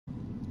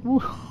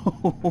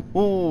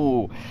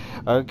Woo-hoo-hoo-hoo.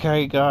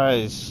 Okay,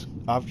 guys,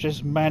 I've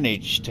just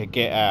managed to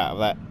get out of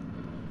that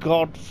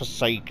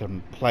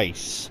god-forsaken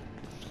place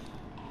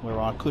where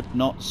I could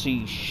not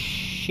see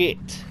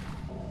shit,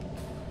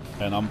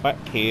 and I'm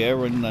back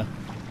here in the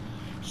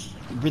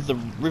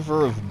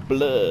river of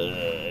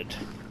blood.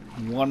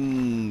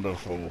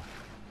 Wonderful.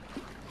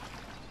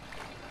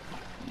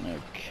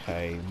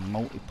 Okay,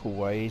 multiple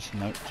ways.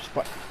 No, just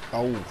like,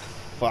 oh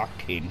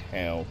fucking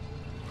hell.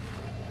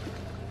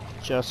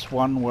 Just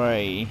one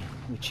way,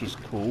 which is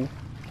cool.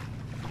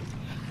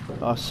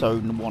 I so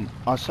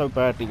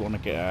badly want to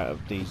get out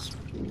of these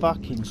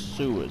fucking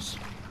sewers.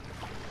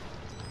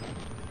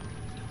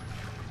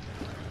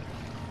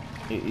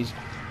 It is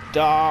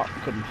dark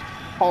and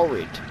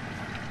horrid.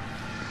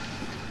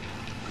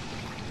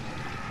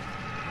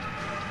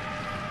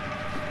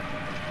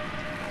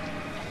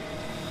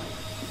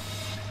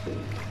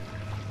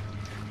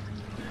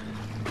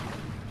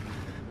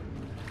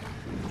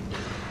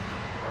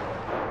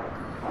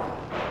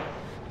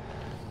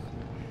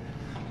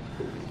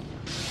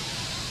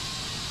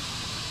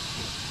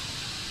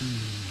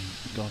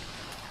 God.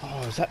 Oh,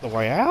 is that the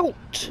way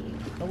out?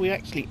 Are we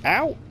actually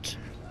out?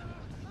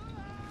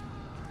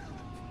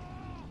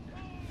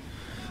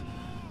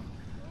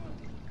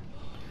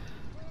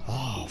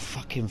 Oh,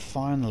 fucking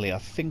finally. I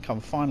think I'm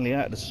finally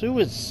out of the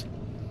sewers.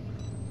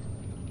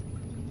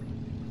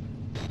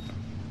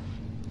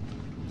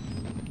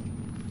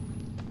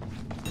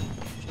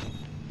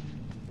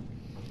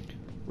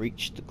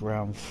 Reach the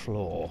ground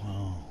floor.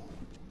 Oh,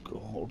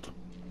 God.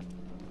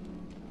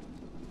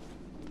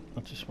 I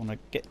just want to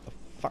get the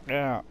fuck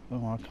out.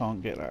 Oh, I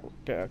can't get that.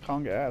 I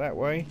can't get out that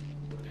way.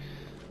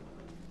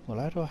 Well,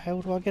 how the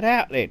hell do I get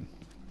out then?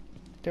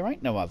 There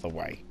ain't no other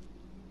way.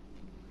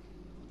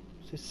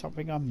 Is this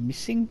something I'm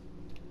missing?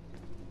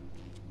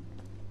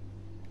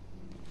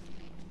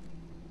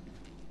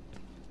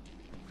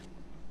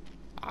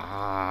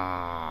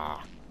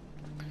 Ah,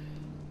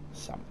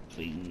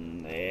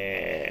 something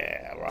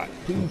there. Right,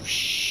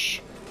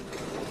 whoosh.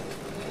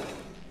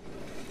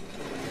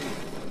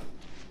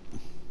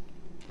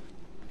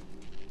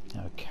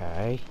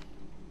 Okay.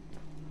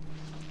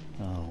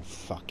 Oh,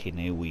 fucking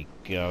here we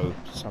go.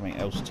 Something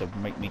else to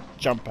make me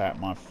jump out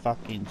my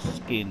fucking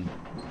skin.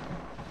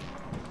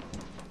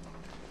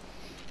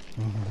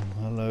 Oh,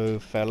 hello,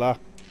 fella.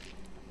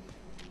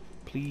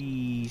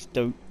 Please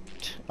don't.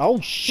 Oh,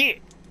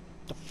 shit!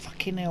 The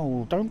fucking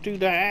hell. Don't do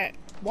that.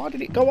 Why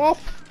did it go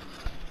off?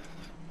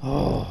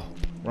 Oh,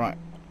 right.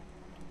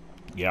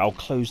 Yeah, I'll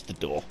close the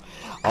door.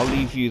 I'll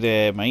leave you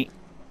there, mate.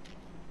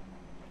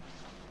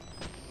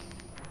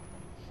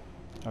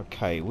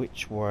 Okay,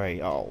 which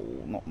way? Oh,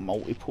 not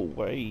multiple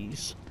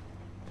ways.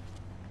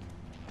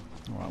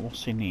 Alright,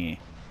 what's in here?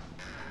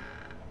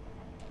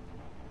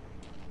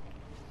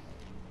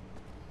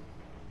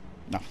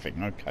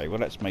 Nothing. Okay, well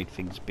that's made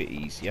things a bit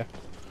easier.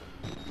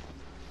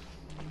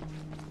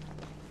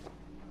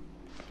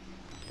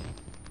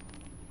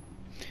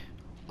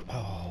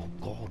 Oh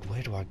God,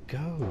 where do I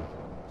go?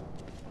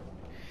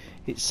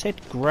 It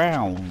said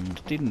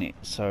ground, didn't it?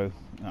 So,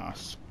 oh,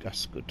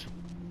 that's good.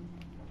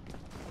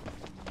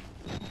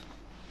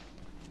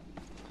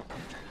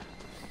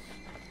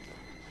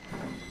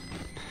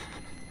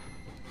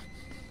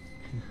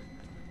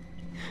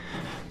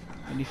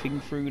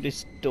 Anything through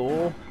this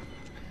door?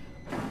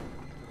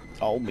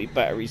 Oh, my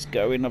battery's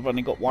going. I've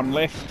only got one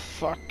left.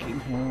 Fucking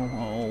hell.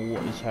 Oh,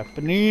 what is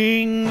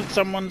happening?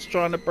 Someone's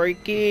trying to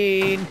break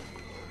in.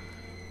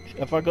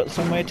 Have I got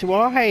somewhere to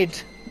hide?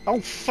 Oh,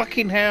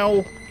 fucking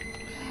hell.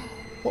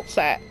 What's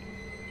that?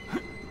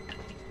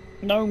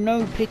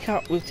 No, pick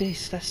up with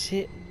this. That's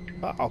it.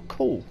 Oh,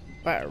 cool.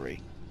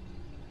 Battery.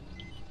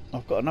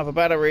 I've got another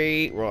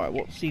battery. Right,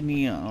 what's in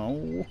here?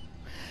 Oh.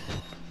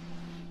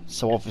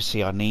 So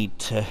obviously I need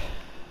to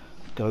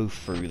go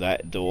through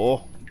that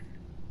door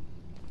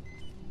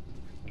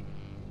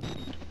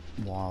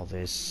while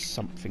there's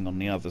something on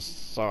the other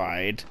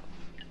side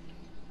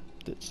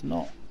that's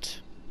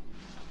not.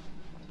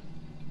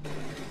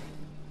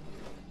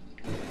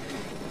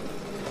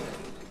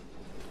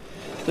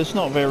 That's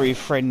not very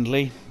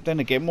friendly. Then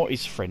again, what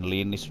is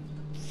friendly in this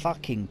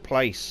fucking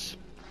place?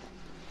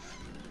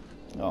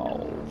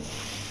 Oh,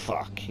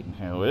 fucking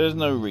hell. There's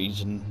no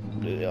reason.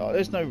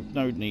 There's no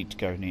need to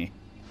go near.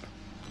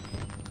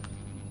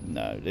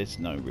 No, there's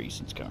no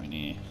reason to go in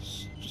here.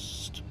 It's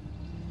just...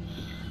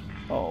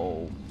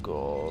 Oh,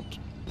 God.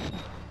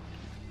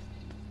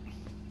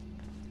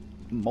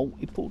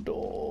 Multiple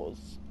doors.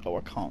 Oh,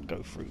 I can't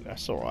go through.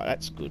 That's alright,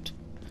 that's good.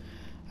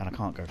 And I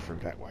can't go through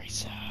that way,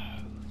 so...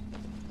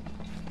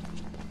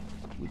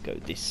 we go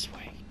this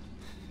way.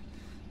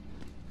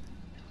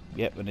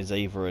 Yep, and there's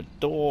either a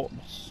door...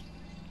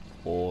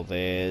 or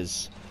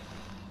there's...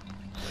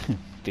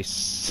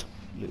 this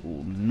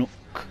little nook.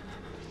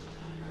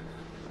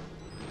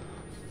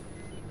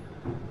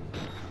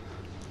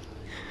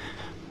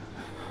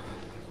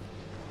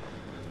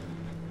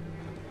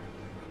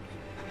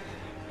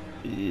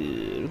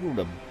 Look at all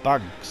the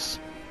bugs.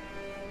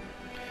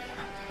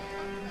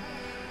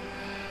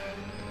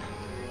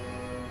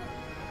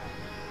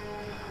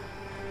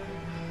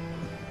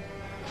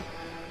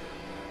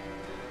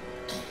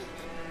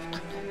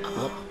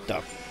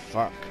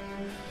 fuck.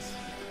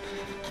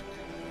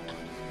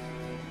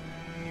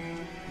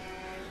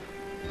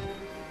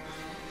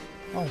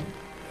 Oh.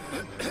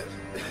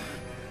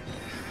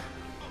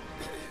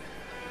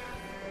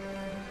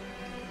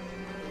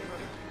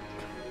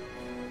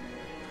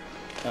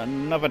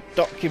 Another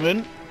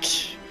document.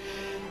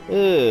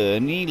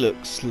 And he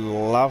looks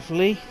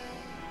lovely.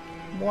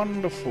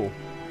 Wonderful.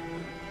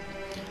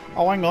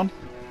 Oh, hang on.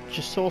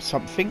 Just saw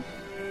something.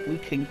 We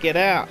can get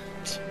out.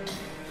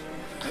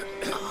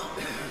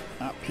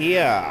 Up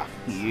here.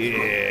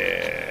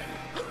 Yeah.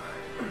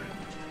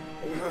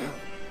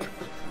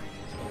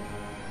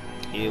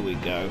 Here we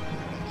go.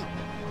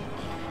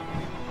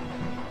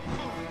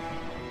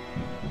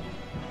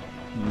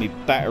 My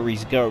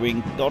battery's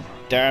going. God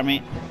damn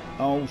it.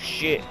 Oh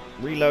shit.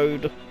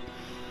 Reload.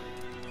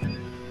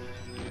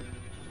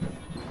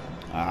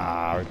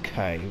 Ah,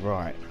 okay,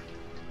 right.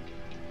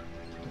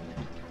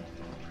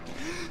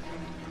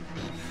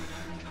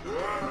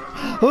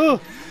 Oh!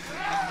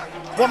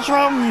 What's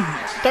wrong?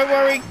 Don't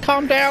worry,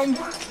 calm down.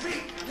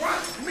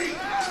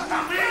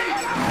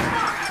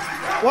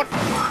 What?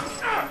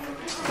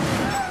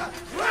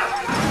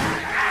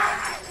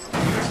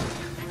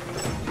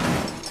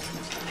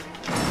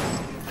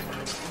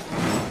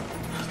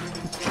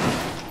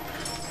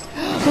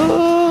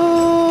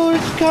 Oh,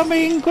 it's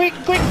coming! Quick,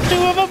 quick, 2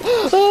 of them!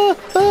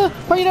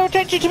 Pay no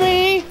attention to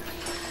me!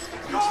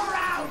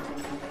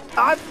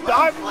 I'm...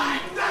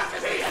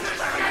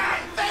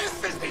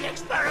 This is the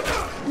experiment!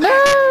 No!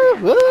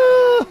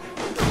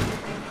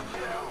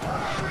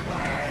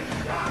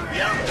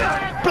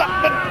 Block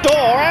the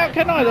door! How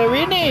can I? They're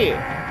in here!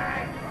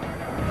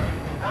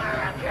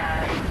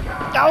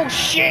 Oh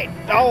shit!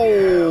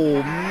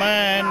 Oh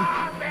man!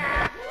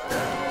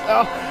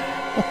 Oh!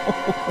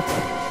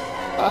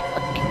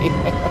 Fucking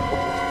hell!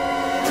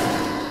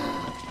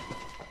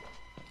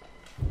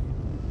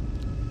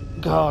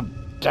 God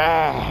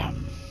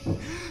damn!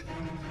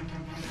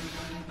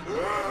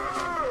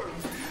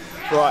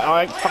 Right,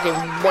 I ain't fucking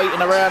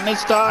waiting around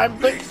this time.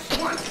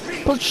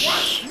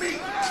 Push!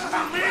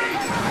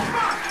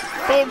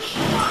 Push!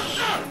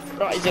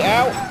 Right, is it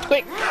out?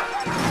 Quick!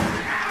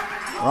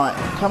 Right,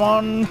 come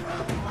on.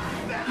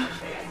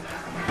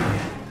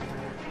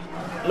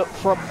 Look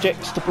for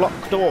objects to block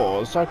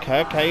doors.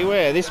 Okay, okay,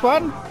 where? This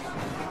one?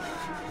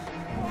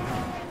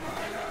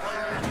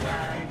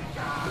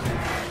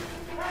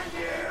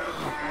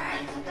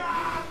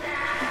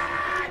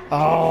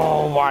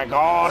 Oh my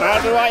god,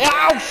 how do I...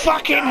 Oh,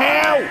 fucking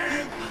hell!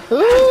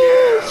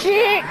 Oh,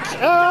 shit!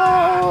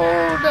 Oh,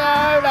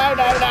 no,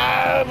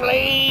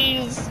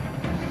 please!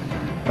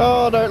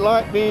 Oh, I don't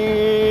like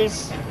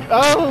this.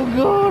 Oh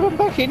god, I'm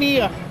back in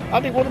here. I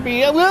didn't want to be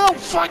here. Oh,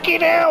 fucking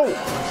hell!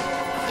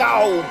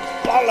 Oh,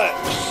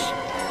 bollocks!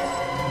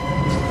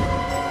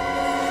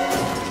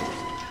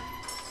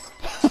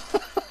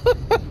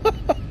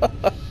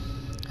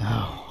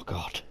 Oh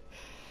god.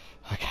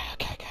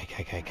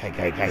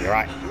 Okay,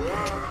 right.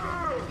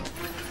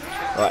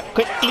 Right,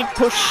 quickly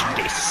push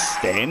this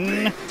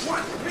then.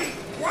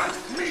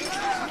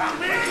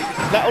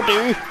 That'll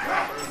do.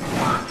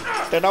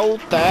 Then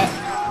hold that.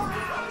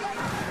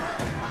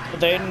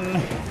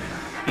 Then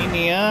in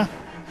here.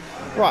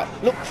 Right,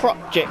 look for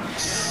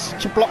objects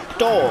to block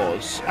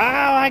doors.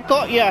 Ah, I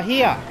got you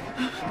here.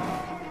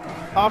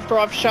 After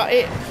I've shut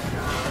it.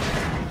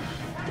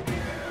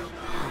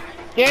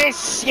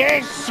 Yes,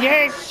 yes,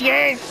 yes,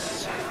 yes.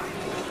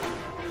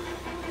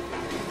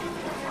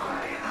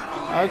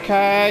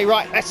 Okay,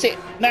 right, that's it.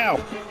 Now,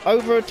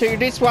 over to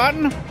this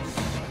one.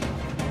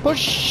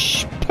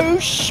 Push,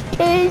 push,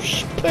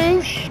 push,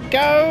 push.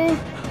 Go.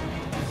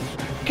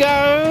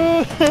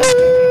 Go.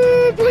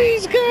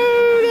 Please go.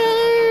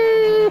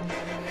 No.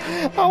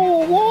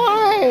 Oh,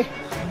 why?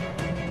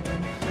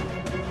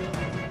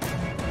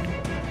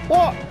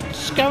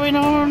 What's going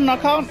on? I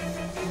can't.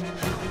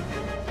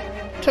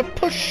 To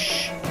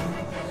push.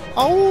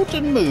 Hold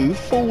and move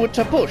forward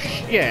to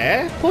push.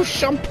 Yeah,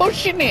 push. I'm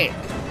pushing it.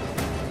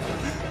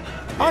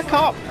 I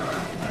can't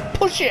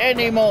push it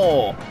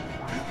anymore.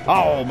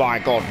 Oh my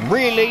god,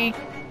 really?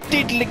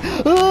 Diddling.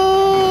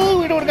 Oh,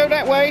 we don't want to go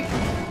that way.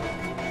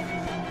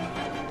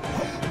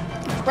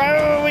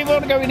 Oh, we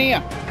want to go in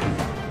here.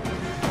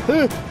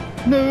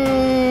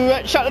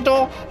 No, shut the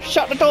door.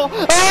 Shut the door.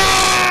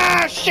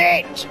 Ah,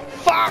 shit.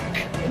 Fuck.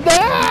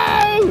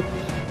 No.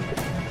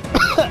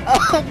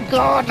 Oh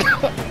god.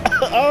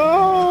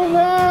 Oh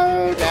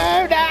no,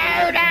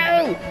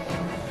 no.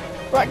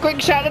 Right,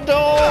 quick, shut the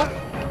door.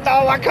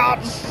 Oh, I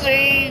can't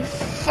see!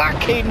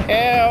 Fucking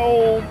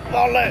hell!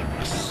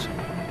 Bollocks!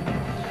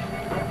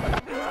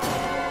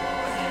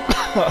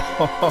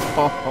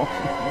 Oh,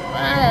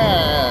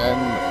 man!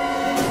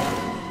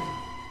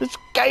 This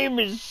game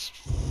is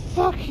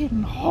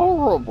fucking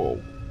horrible.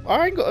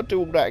 I ain't got to do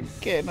all that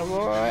again, have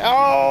I?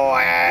 Oh,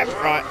 I am!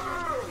 Right.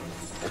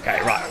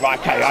 Okay, right,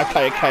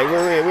 okay.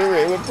 We're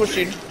here, we're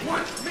pushing.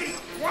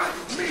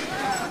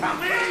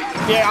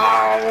 Yeah,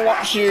 I'll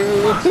watch you. I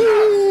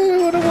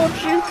want to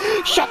watch you.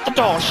 Shut the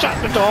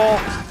door.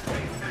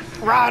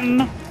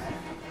 Run.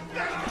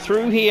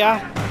 Through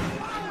here.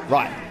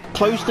 Right.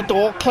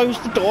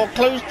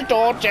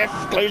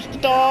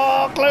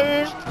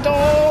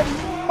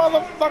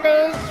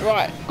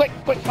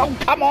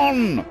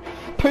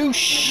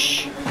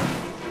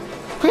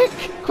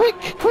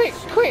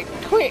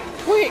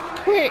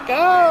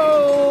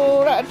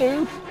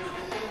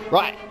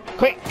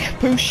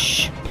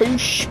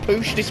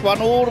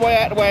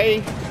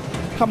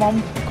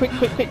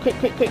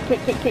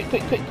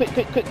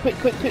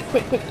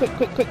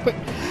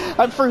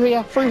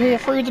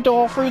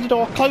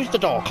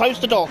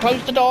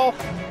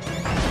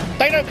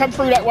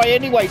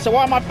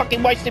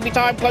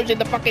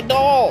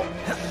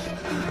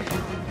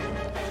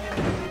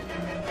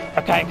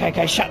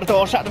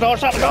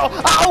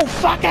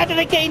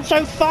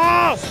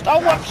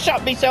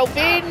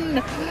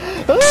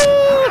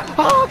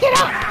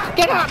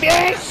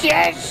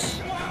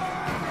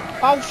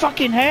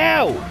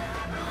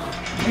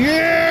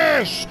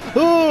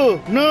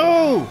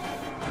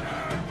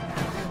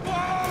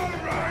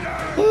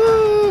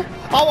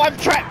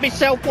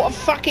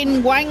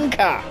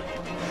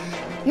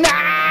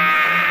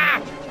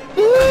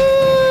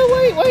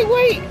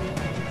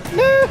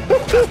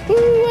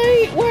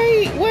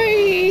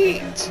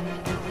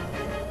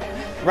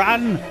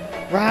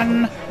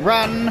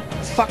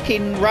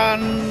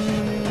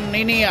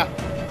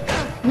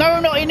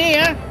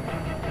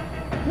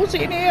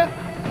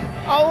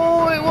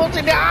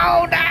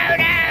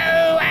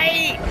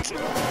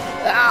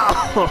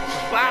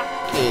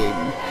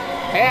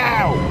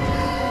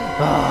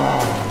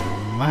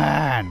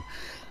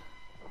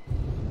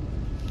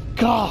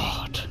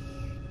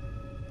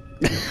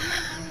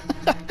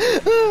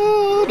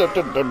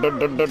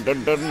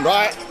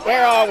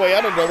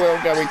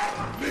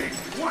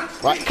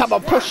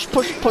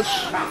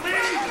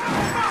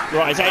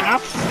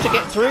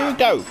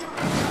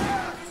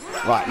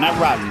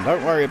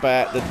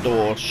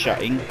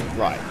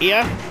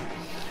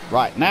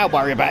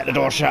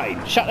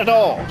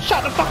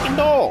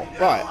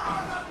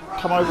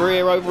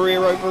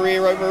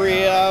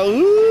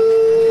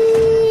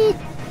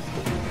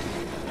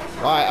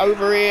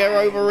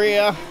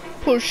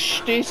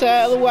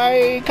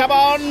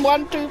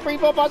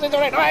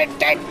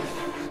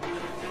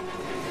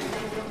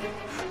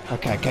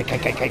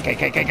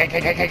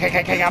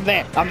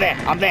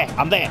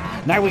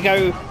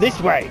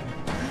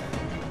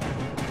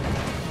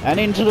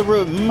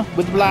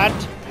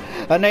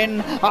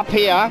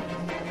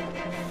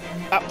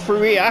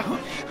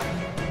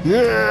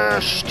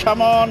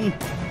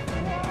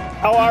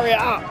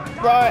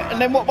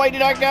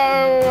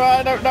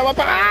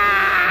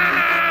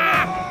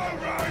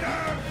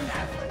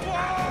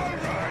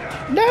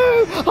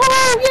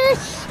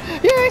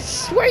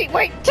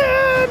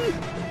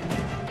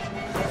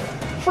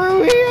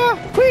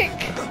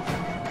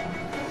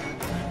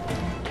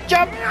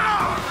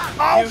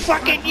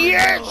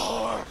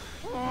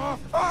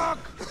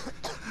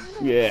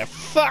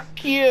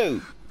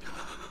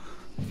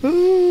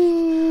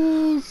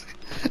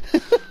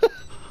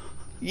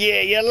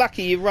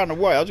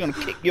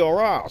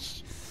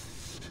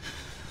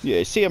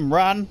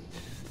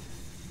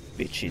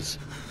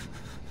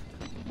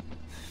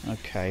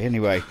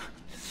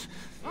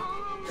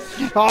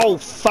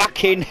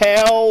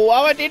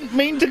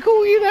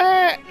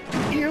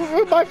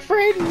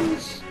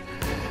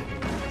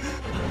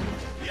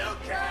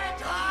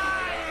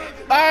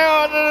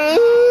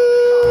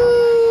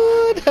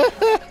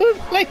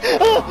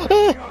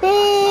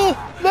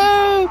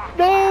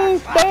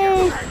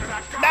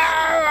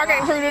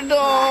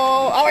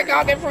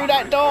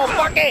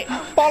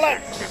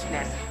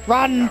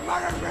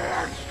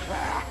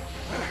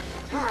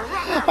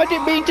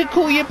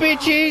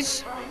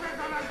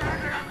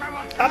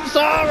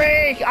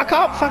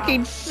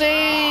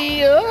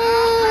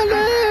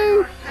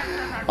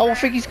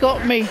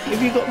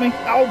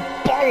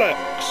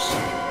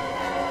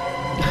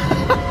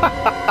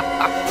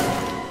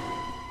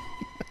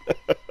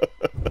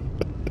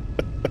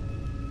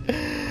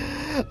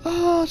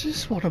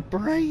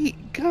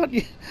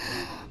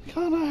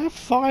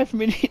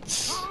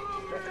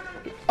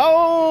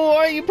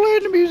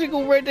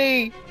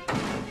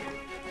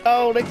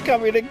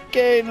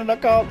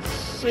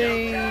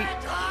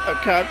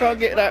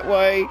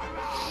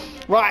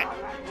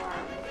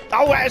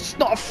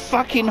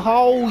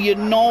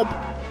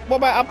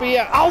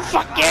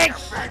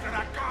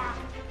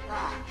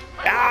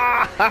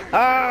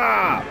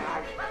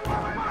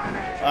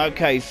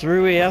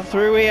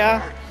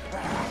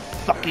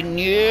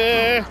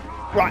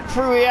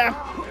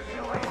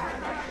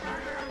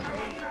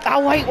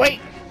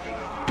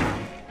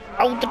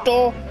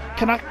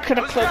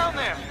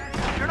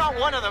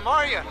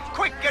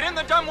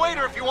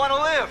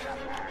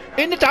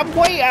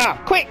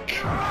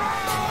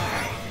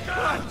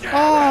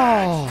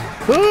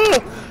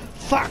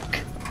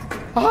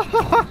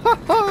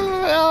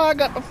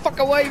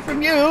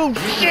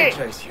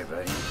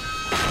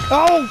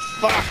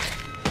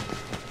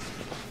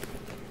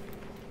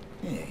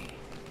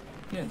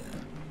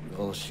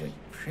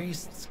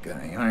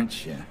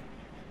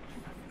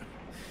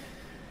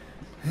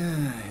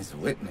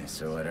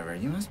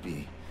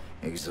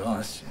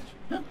 exhausted.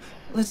 Huh?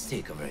 Let's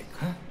take a break,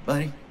 huh,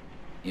 buddy?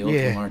 You open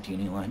Yeah.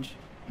 martini lunch?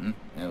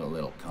 Have a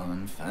little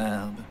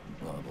confab,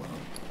 blah, blah.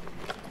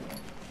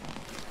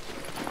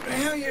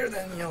 Heavier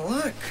than you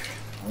look.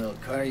 A little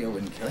cardio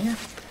wouldn't kill you.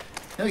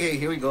 Okay,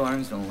 here we go,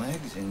 arms and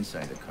legs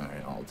inside the car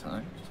at all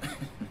times.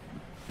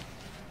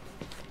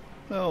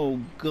 Oh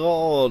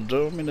God,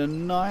 I'm in a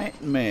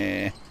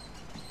nightmare.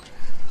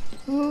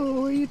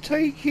 Oh, are you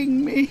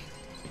taking me?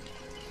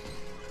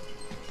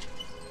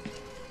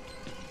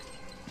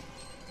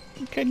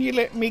 Can you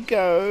let me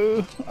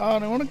go? I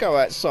don't want to go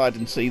outside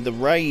and see the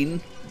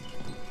rain.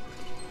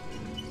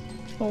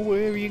 Oh,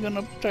 where are you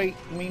gonna take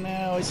me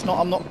now? It's not.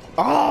 I'm not.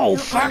 Oh,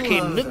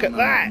 fucking! Look at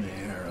that.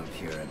 Up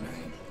here at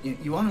night.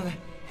 You want to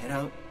head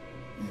out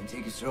and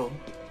take a stroll?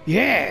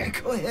 Yeah.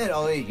 Go ahead,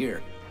 I'll wait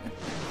here.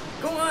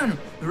 Go on,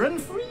 run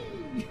free.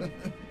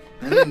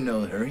 I'm in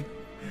no hurry.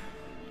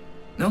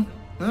 No?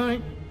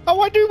 Alright.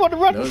 Oh, I do want to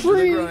run Those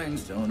free. are the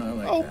grindstone, I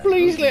like Oh, that.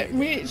 please Okay, let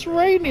me. good. It's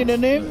raining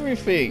and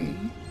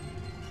everything.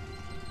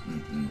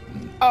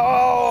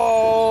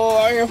 Oh,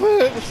 I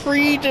heard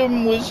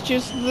freedom was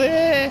just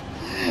there.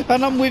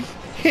 And I'm with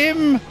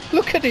him.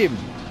 Look at him.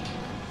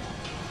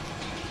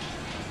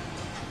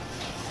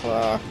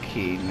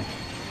 Fucking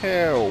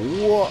hell.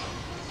 What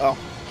a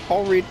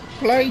horrid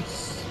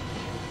place.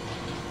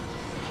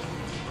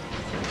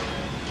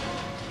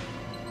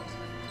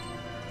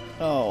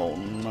 Oh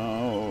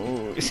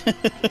no.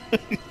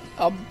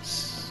 I'm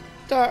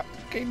stuck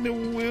in the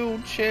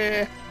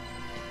wheelchair.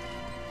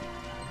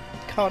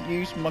 Can't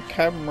use my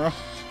camera.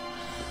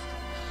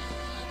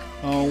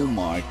 Oh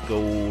my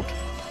god.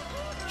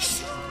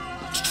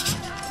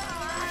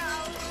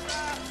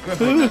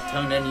 I'm not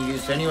tongue any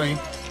use anyway.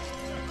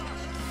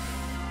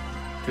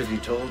 Truth be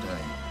told,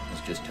 I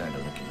was just tired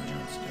of looking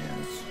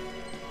downstairs.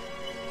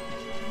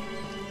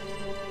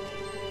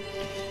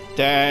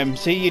 Damn,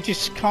 see, you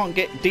just can't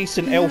get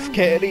decent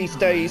healthcare these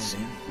days.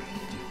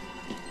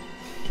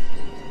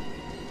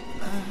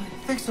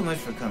 Thanks so much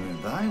for coming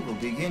by. We'll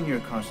begin your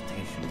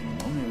consultation in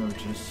a moment.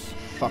 It'll just...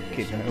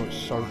 Fucking hell, it's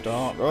so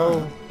dark.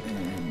 Oh.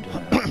 And,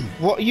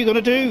 What are you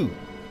gonna do?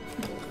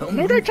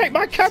 No, don't take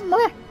my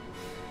camera!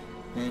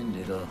 and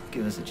it'll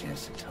give us a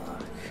chance to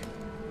talk.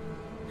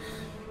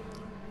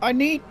 I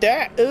need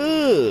that.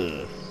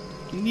 Ugh.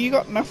 You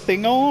got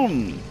nothing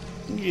on.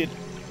 You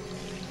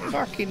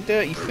fucking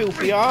dirty,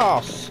 filthy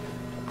ass.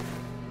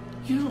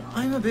 You know,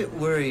 I'm a bit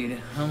worried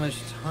how much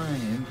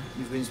time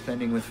you've been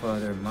spending with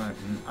Father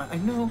Martin. I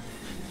know.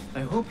 I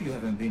hope you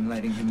haven't been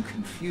letting him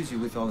confuse you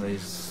with all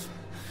his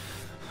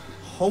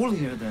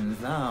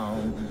holier-than-thou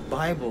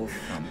Bible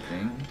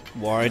thumping.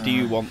 Why do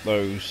you want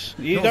those?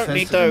 You No don't offense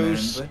need to the man,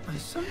 those. but I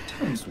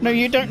sometimes No,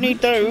 you don't need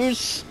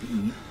those.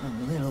 be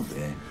a little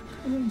bit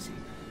crazy.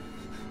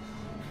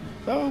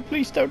 Oh,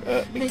 please don't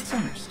hurt me. It's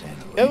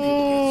understandable.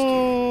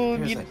 Oh,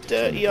 Here's you like the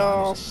dirty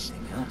kindergarten or ass.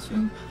 something else.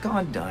 And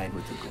God died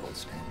with the gold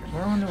standard.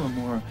 We're on to a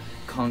more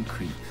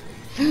concrete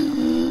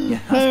thing. You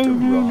have to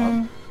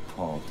rob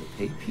Paul to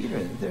pay Peter.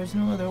 There's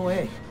no other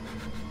way.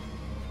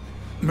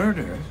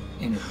 Murder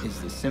is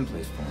the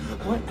simplest form,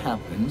 but what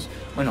happens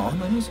when all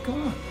money's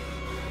gone?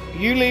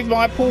 You leave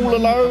my Paul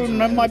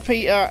alone and my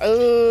Peter.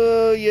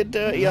 Oh, you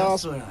dirty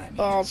That's ass what I'm here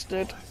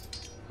bastard.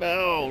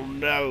 Oh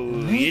no.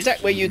 Is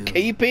that where you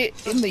keep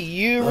it? In the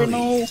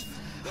urinal?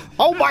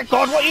 Oh my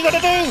god, what are you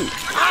gonna do? You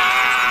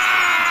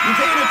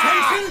paying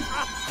attention?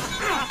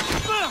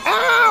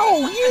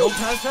 Ow! You Don't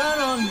pass out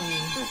on me.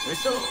 There's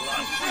so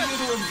lot for you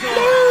to absorb.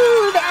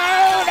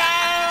 no!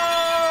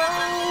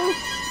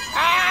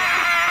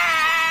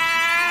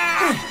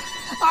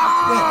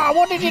 Ah!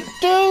 What did you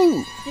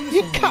do?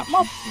 You cut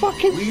my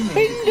fucking We made it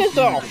fingers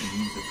easier off. to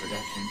use the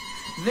production.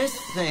 This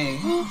thing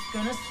is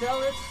gonna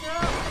sell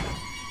itself.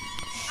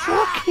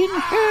 Fucking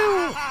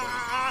hell!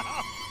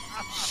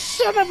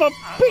 Son of a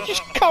bitch,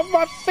 cut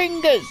my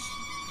fingers!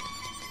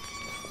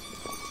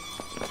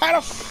 How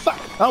the fuck?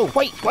 Oh,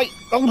 wait.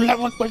 Oh, no,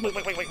 wait.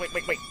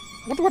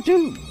 What do I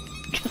do?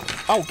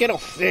 Oh, get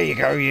off. There you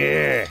go,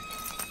 yeah.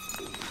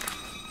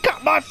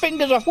 Cut my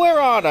fingers off. Where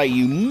are they,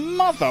 you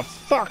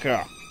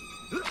motherfucker?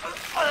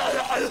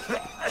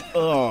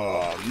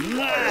 Oh,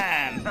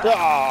 man.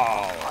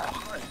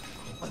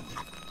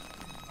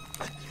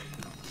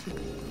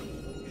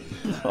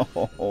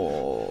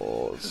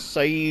 Oh,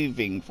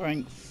 saving,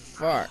 thank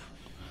fuck.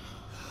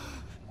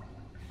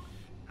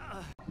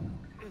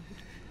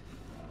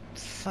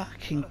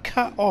 Fucking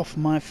cut off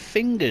my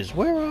fingers.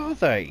 Where are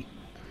they?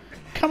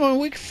 Come on,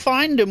 we can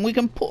find them. We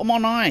can put them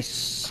on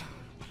ice.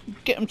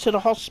 Get them to the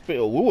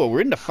hospital. Oh,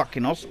 we're in the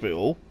fucking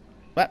hospital.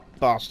 That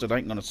bastard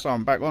ain't gonna sew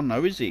them back on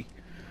though, is he?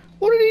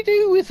 What did he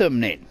do with them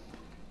then?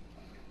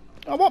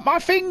 I want my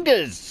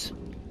fingers.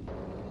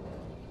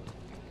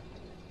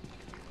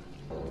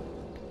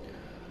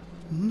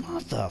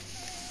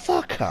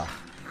 Motherfucker.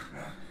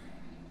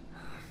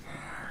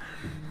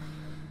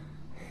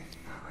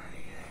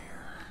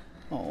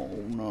 Oh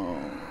no.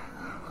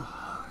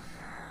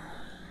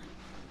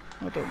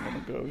 I don't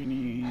want to go in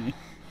here.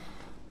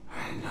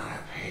 I'm not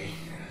a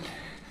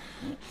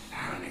patient.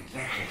 I'm an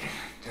executive,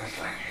 just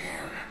like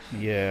him.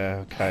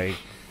 Yeah, okay.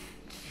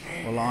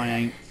 Well, I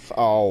ain't...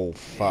 Oh,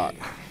 fuck.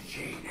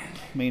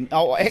 I mean,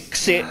 oh,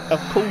 exit. Of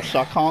course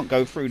I can't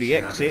go through the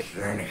exit.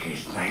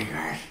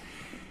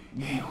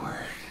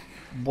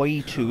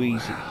 Way too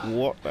easy.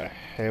 What the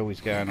hell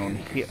is going on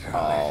here?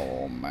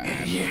 Oh,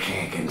 man. You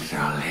can't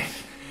control it.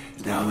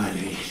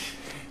 Nobody.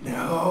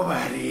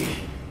 Nobody.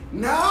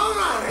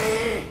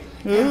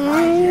 Oh,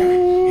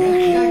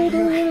 I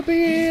don't want to be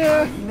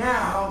here.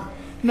 Now.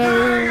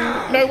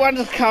 No, no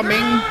one's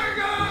coming.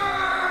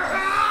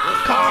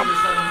 Come.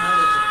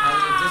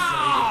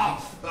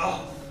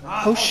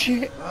 Oh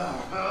shit.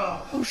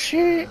 Oh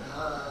shit.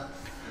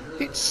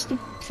 It's the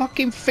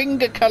fucking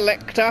finger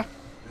collector.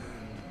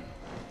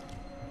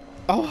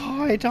 Oh,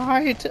 hide.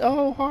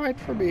 Oh, hide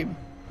from him.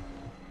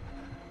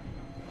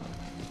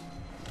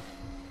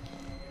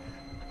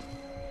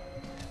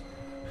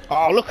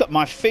 Oh, look at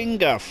my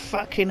finger.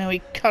 Fucking hell,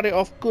 he cut it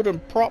off good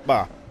and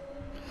proper.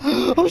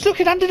 I was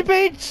looking under the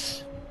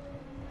beds.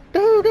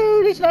 No,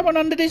 there's no one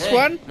under this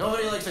one.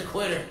 Nobody likes a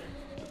quitter.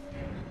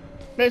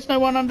 There's no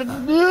one under...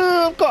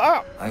 I've got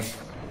up.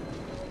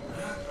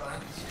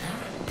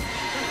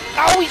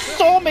 Oh, he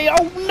saw me.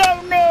 Oh,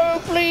 no,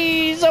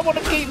 please. I want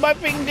to keep my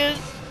fingers.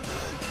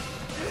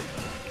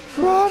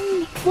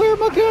 Run. Where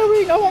am I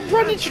going? Oh, I'm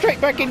running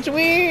straight back into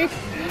here.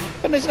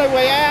 And there's no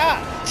way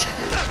out.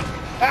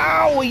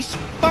 Ow, he's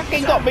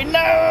fucking got me.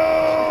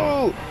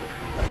 No.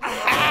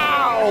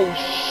 Ow,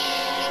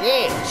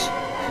 shit.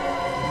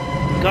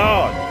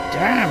 God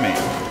damn it.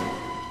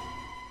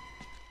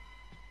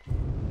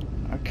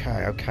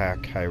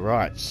 Okay,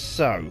 right,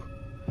 so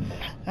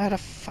how the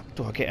fuck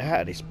do I get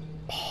out of this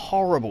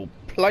horrible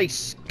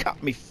place?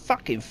 Cut me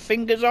fucking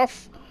fingers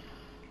off.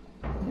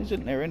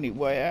 Isn't there any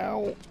way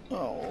out?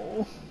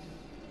 Oh,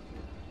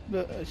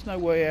 there's no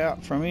way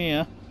out from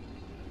here.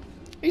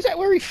 Is that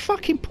where he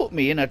fucking put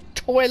me, in a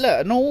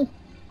toilet and all?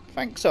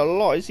 Thanks a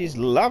lot, this is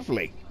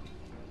lovely.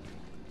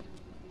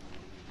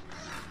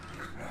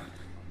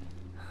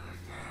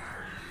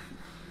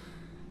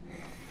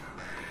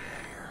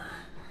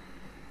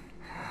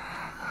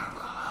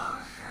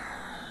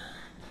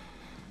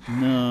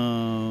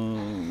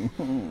 No,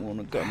 I want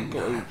to come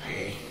close.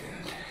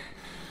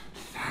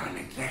 I'm an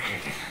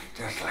executive,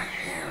 just like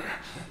him.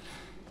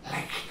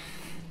 Like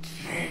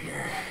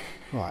Trigger.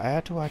 Right,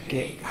 how do I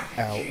get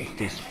out of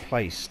this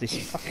place?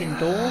 This fucking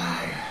door?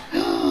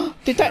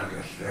 Did that...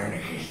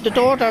 The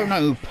door don't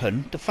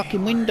open. The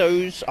fucking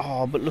windows...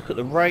 Oh, but look at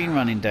the rain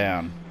running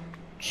down.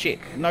 Shit,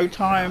 no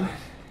time.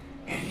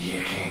 And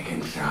you can't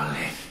control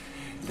it.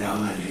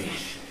 Nobody.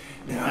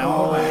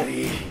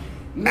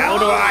 How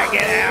do I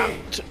get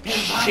out?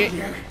 Shit.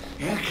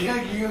 He'll kill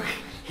you.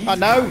 I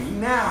know.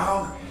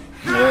 Now.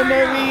 No,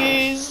 there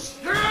he is.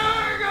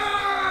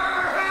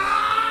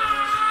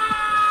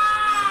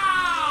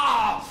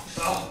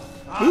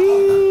 I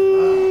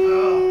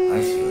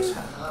see what's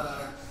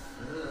happening.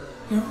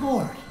 You're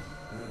bored.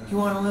 You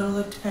want a little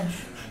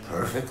attention.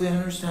 Perfectly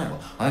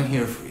understandable. I'm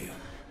here for you.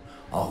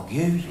 I'll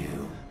give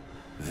you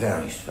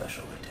very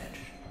special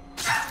attention.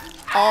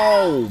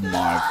 Oh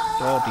my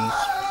god, he's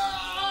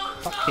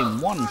fucking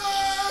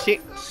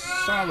 1-6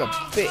 son of a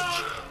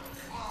bitch.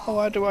 Oh,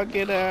 how do I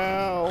get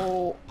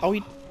out?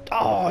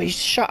 Oh, he's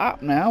shut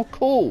up now.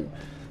 Cool.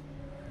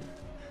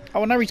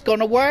 Oh, no, he's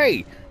gone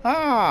away.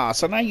 Ah,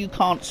 so now you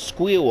can't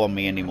squeal on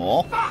me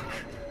anymore. Fuck,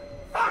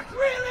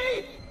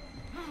 really?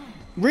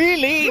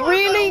 Really?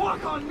 Really?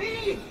 Walk on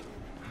me?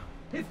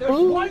 If there's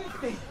one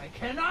thing I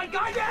cannot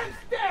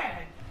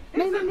stand,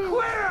 it's a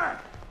quitter.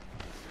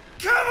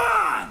 Come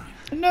on!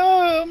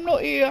 No, I'm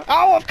not here.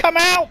 Oh, I've come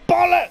out!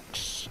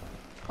 Bollocks!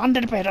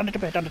 Under the bed, under the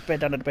bed, under the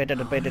bed, under the bed,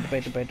 under the bed, under the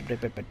bed, under the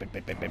bed, under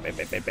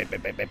the bed,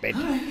 under the bed.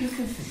 You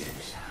can figure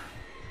this out.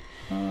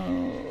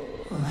 Oh.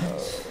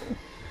 Let's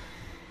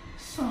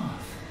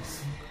solve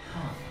some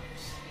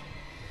problems.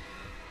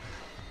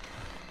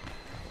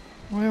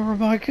 Where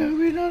am I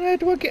going? How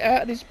do I get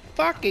out of this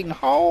fucking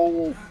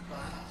hole?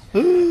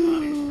 We're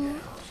gonna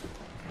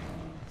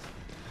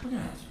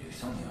have to do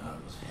something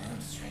about those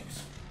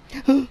hamstrings.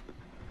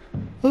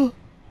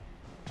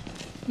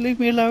 Leave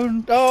me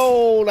alone.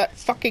 Oh, that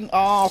fucking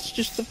arse.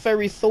 Just the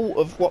very thought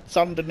of what's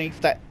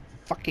underneath that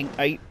fucking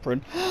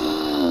apron.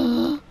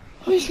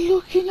 He's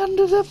looking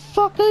under the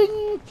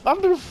fucking...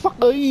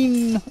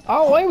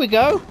 Oh, here we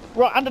go.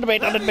 Right, under the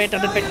bed, under the bed,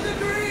 under the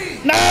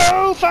bed.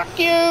 No, fuck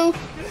you.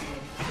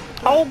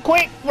 Oh,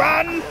 quick,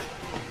 run.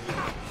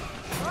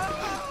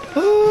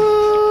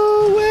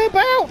 Oh,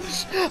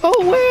 whereabouts?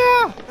 Oh,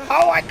 where?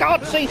 Oh, I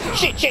can't see.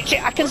 Shit.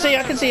 I can see.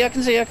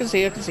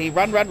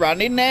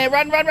 Run. In there,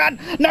 run.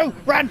 No,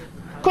 run.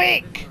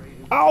 Quick.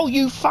 Oh,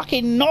 you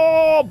fucking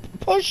knob.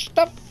 Push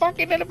the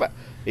fucking elevator.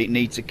 It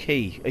needs a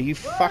key. Are you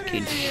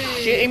fucking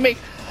shitting me?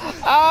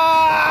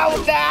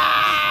 Oh,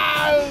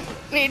 no.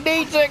 It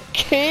needs a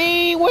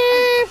key.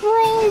 Where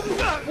from?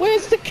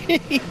 Where's the key?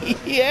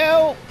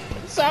 Help.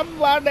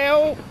 Someone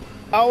help.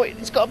 Oh,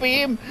 it's got to be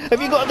him.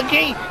 Have you got the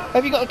key?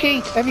 Have you got the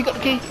key?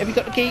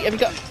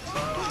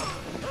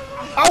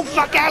 Oh,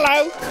 fuck,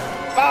 hello.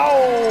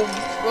 Oh,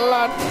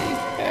 bloody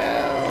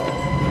hell.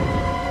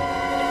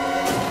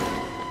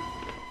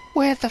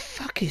 Where the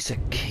fuck is a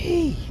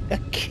key? A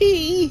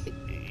key?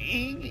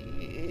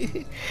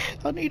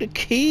 I need a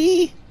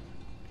key.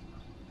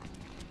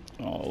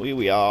 Oh, here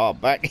we are,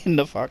 back in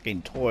the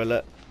fucking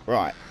toilet.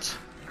 Right.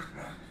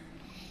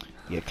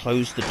 Yeah,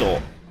 close the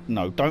door.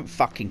 No, don't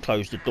fucking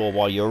close the door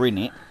while you're in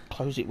it.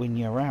 Close it when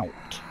you're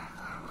out.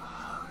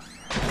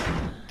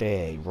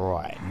 There,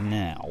 right,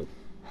 now.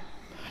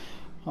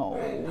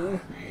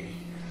 Oh.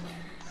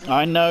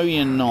 I know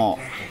you're not.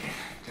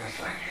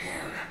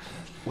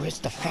 Where's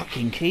the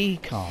fucking key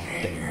card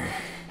then?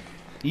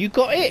 You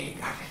got it? He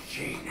got the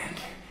gene and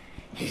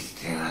he's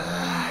still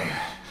alive.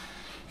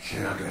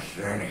 Still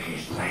discerning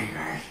his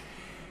lingers.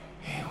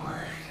 He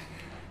worked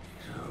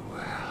too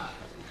well.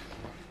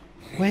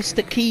 Where's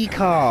the key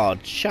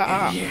card? Shut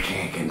up. You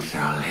can't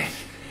control it.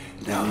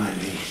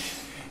 Nobody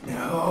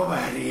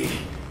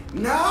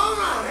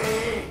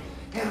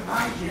can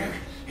find you.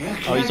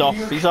 Oh, he's off.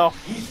 He's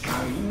off. He's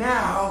coming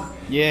now.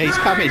 Yeah, he's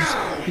coming.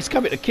 He's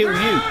coming to kill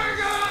you.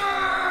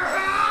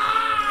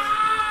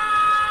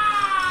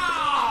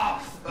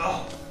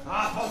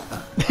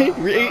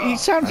 He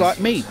sounds like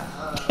me.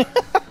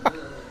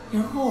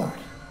 You're bored.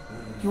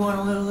 You want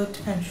a little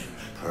attention.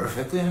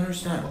 Perfectly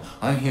understandable.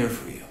 I'm here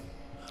for you.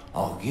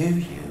 I'll give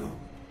you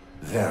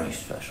very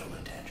special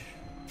attention.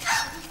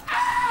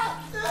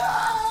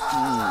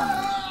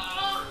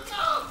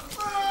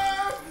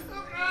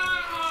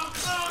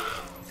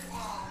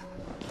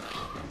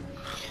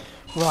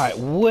 Right,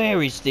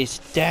 where is this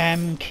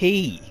damn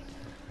key?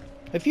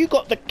 Have you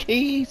got the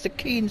key? Is the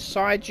key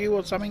inside you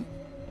or something?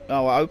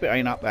 Oh, I hope it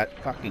ain't up that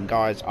fucking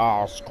guy's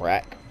arse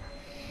crack.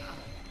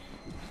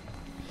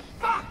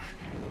 Fuck!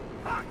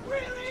 Fuck,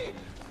 really?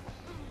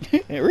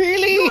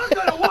 Really? You're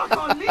gonna walk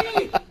on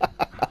me?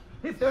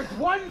 If there's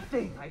one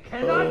thing I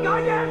cannot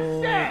goddamn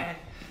stand,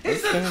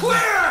 it's a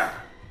quitter!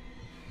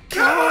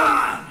 Come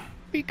on!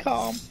 Be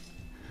calm.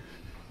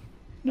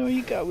 No,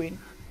 you going.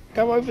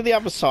 Go over the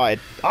other side.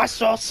 I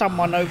saw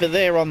someone over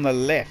there on the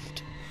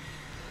left.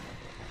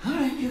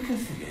 Alright, you can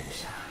figure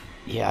this out.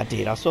 Yeah, I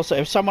did. I saw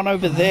someone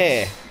over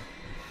there.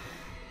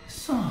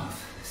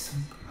 Solve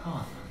some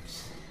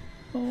problems.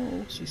 Oh,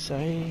 what's he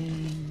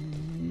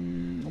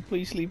saying? Oh,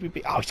 please leave me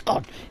be. Oh, he's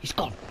gone. He's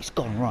gone. He's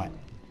gone. Right.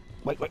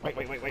 Wait.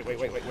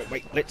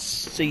 Let's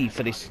see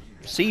for this.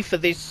 See for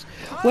this.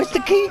 Where's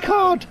the key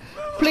card?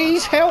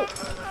 Please help.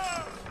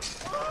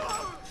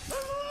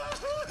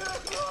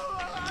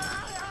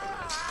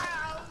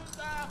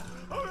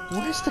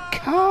 Where's the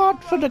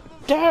card for the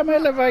damn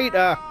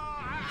elevator?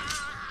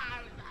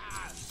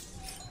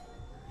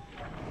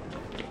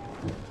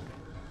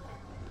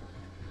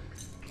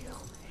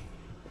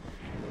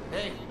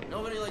 Hey,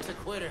 nobody likes a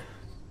quitter.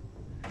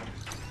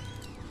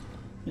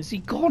 Is he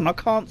gone? I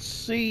can't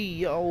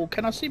see. Oh,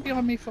 can I see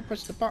behind me if I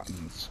press the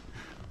buttons?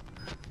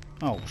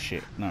 Oh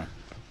shit, no.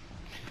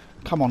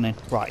 Come on then.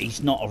 Right,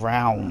 he's not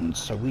around,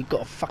 so we got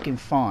to fucking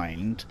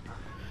find.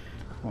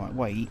 Right,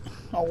 wait.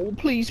 Oh,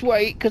 please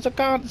wait, because I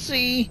can't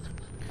see.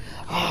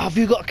 Ah, have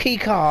you got a key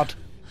card?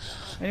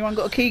 Anyone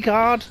got a key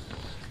card?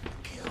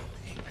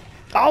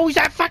 Oh, is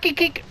that fucking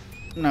key?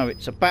 No,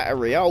 it's a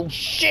battery. Oh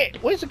shit!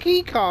 Where's the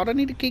key card? I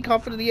need a key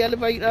card for the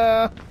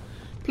elevator.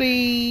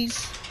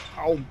 Please.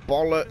 Oh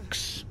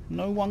bollocks!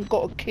 No one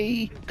got a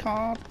key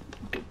card.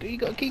 You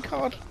got a key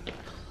card?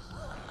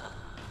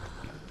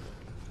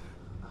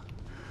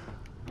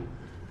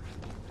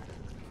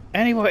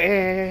 Anyone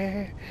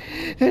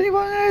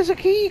has a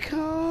key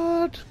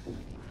card?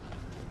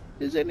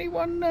 Does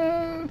anyone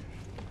know?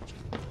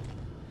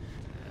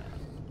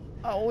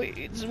 Oh,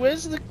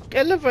 where's the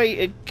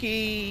elevator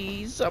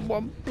key?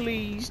 Someone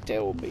please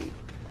tell me.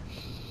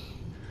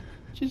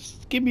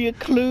 Just give me a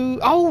clue.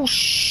 Oh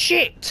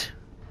shit!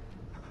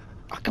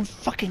 I can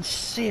fucking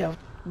see a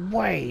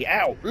way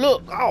out.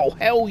 Look! Oh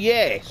hell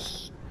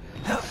yes!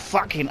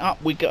 Fucking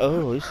up we go.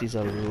 Oh, this is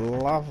a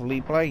lovely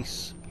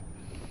place.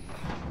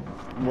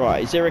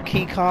 Right, is there a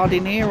key card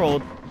in here or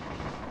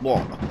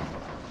what?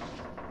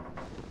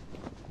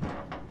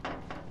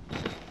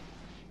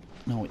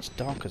 No, it's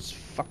dark as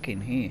fuck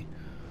in here.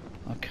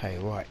 Okay,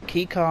 right.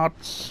 Key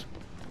cards.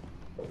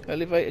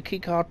 Elevator key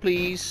card,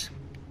 please.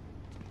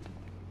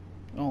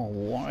 Oh,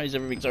 why is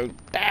everything so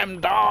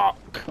damn dark?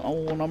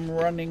 Oh, and I'm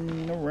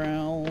running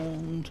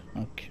around.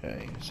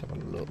 Okay, let's have a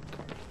look.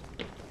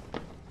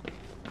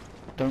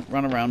 Don't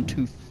run around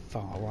too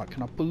far. Right,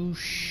 can I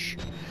push?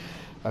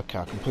 Okay,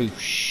 I can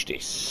push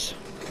this.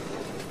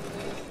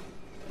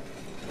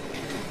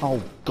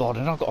 Oh god,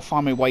 and I've got to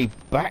find my way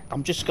back.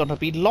 I'm just gonna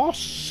be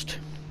lost.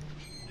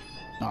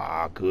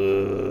 Ah,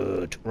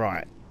 good.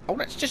 Right. Oh,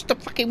 that's just the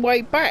fucking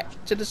way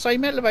back to the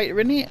same elevator,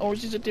 isn't it? Or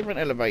is this a different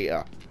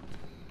elevator?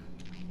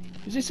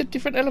 Is this a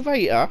different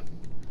elevator?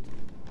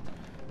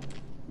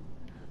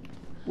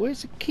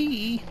 Where's the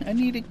key? I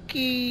need a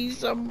key,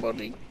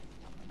 somebody.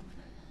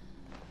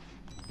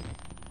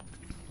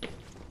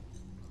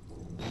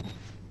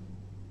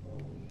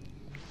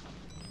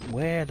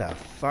 Where the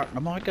fuck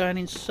am I going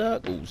in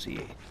circles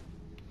here?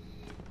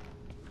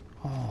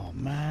 Oh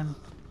man.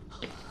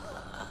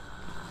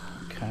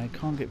 Okay,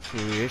 can't get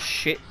through here.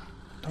 Shit.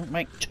 Don't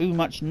make too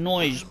much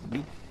noise,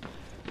 you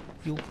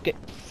you'll get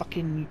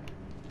fucking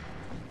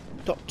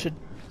Dr.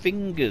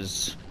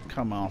 Fingers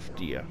come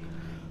after you.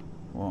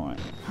 Right.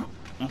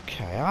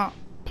 Okay, up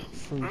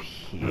through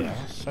here.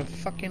 So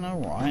fucking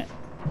alright.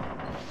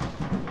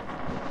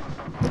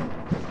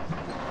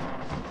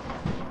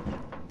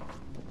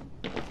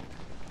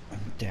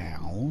 And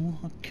down.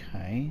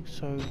 Okay,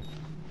 so...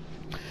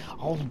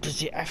 Oh,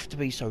 does it have to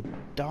be so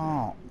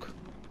dark?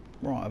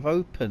 Right, I've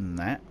opened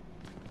that.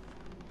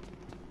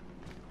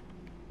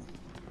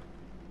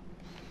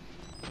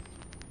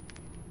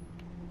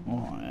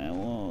 Alright,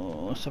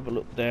 well, let's have a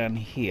look down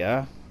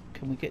here.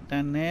 Can we get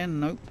down there?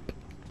 Nope.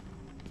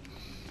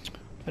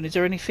 And is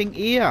there anything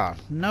here?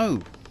 No.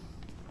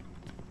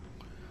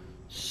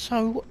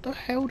 So what the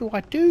hell do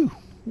I do?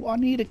 Well, I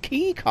need a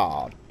key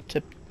card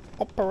to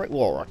operate,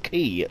 well, a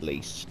key at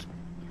least.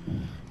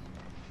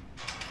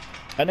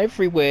 And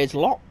everywhere's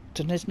locked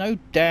and there's no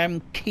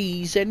damn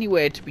keys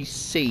anywhere to be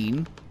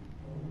seen.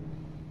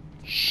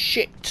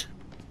 Shit.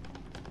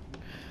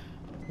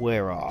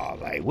 Where are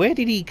they? Where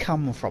did he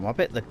come from? I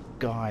bet the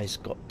guy's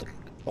got the...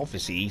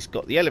 Obviously he's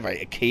got the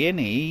elevator key, and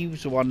he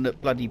was the one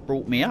that bloody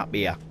brought me up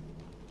here.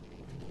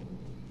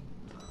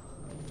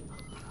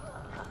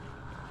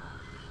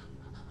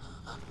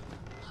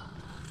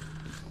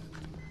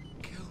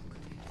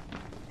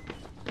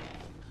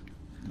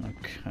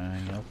 Okay,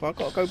 have I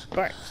got to go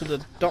back to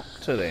the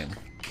doctor then?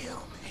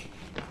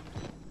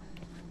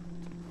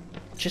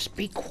 Just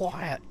be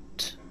quiet.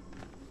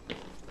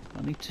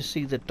 I need to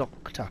see the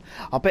doctor.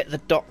 I bet the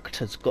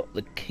doctor's got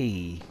the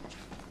key.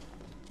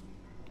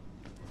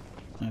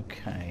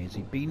 Okay, has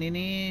he been in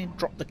here?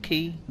 Drop the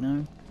key?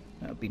 No?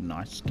 That would be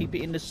nice. Keep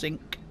it in the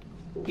sink.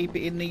 Keep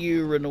it in the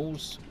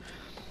urinals.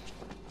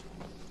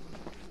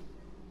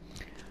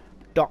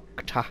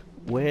 Doctor,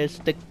 where's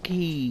the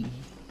key?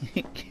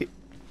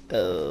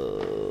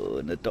 Oh,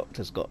 and the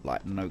doctor's got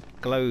like no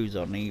clothes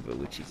on either,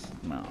 which is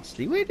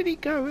nasty. Where did he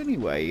go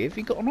anyway? Have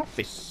he got an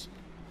office?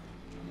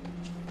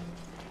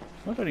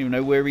 I don't even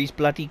know where he's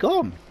bloody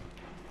gone.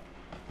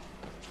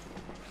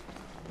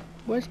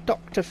 Where's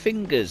Dr.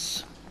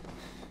 Fingers?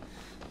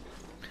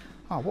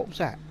 Oh, what was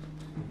that?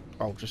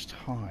 I'll just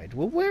hide.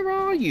 Well, where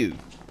are you?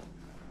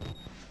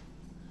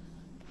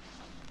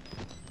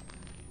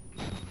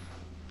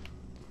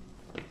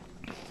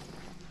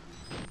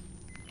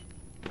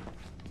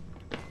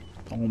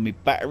 Oh, my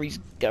battery's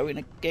going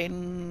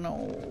again.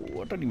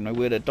 Oh, I don't even know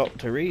where the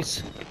doctor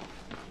is.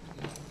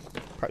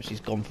 Perhaps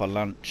he's gone for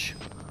lunch.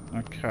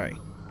 Okay.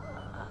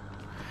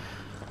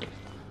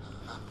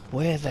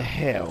 Where the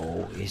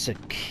hell is a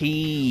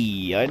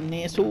key? And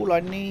that's all I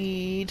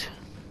need.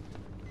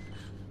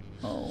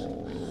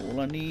 All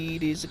I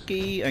need is a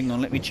key. Hang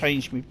on, let me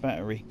change my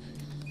battery.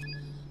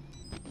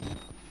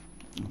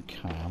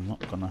 Okay, I'm not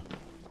gonna...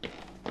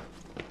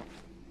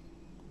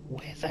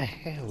 Where the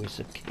hell is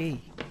a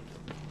key?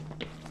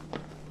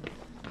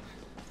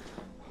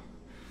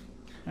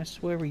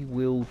 That's where he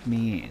wheeled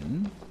me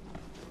in.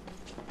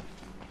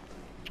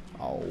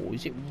 Oh,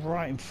 is it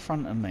right in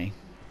front of me?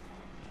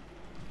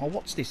 Oh,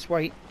 what's this?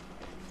 Wait.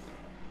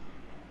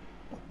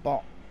 A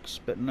box,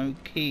 but no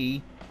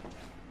key.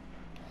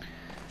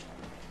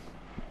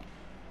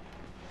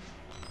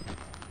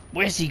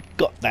 Where's he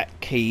got that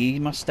key? He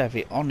must have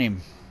it on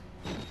him.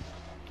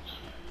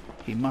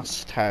 He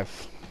must have.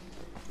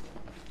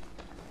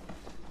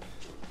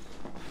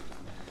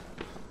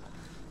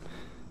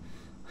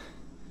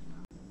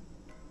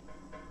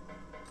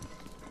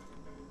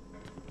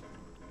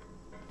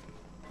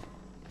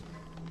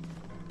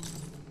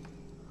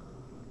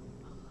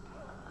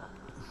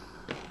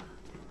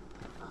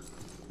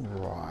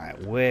 Right,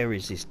 where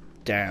is this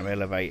damn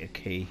elevator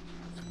key?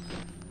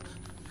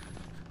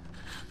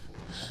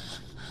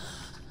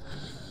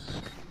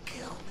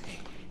 Kill me.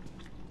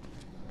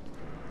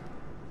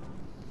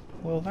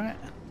 Well,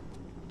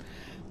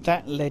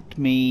 that led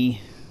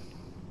me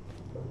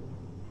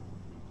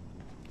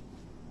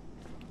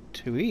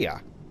to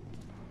here.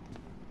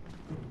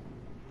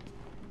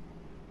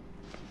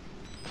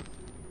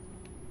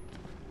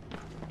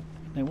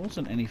 There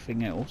wasn't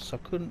anything else. I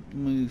couldn't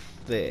move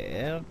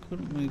there. I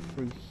couldn't move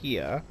through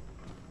here.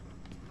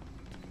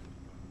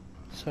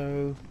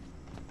 So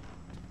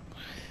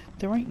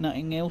there ain't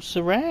nothing else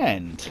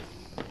around.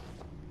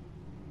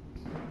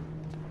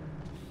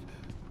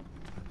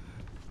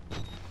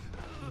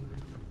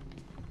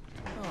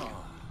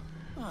 Oh,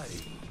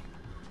 buddy.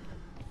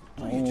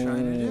 What are you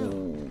trying to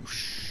do? Oh,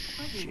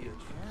 shit.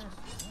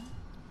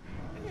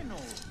 You know.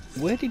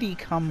 Where did he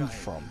come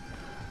from?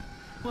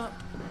 Well,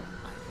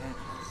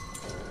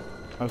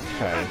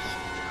 Okay.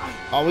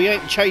 Oh, he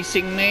ain't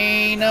chasing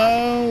me.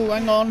 No,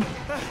 hang on.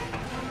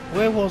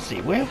 Where was he?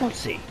 Where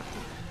was he?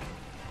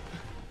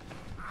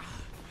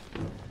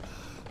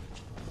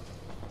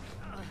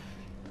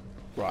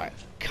 Right.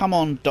 Come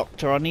on,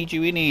 Doctor. I need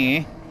you in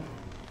here.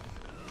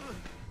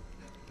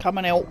 Come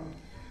and help.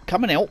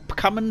 Come and help.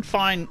 Come and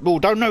find... Oh,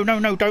 don't...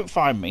 No, don't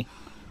find me.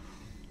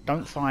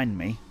 Don't find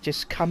me.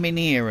 Just come in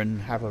here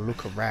and have a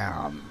look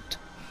around.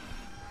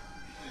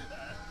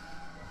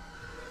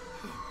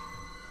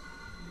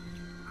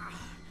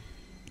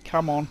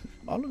 Come on.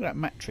 Oh, look at that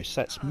mattress.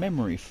 That's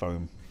memory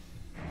foam.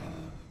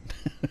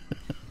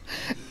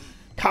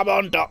 Come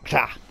on,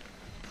 Doctor.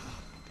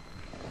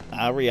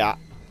 Hurry up.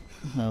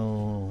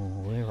 Oh,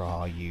 where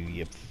are you,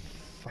 you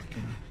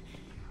fucking...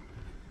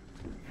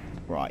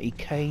 Right, he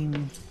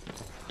came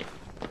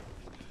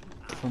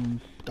from...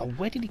 Oh,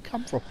 where did he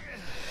come from?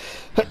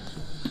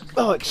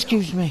 Oh,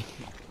 excuse me.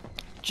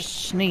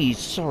 Just sneezed.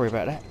 Sorry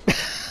about that.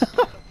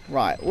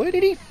 Right, where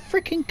did he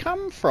freaking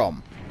come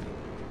from?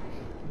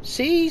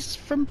 See,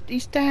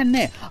 he's down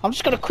there. I'm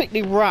just gonna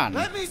quickly run.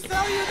 Let me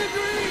sell you the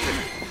dream!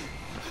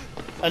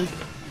 And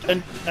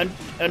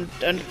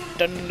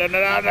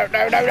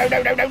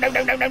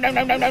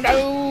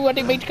no, I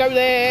didn't mean to go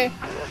there.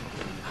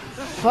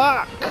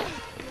 Fuck.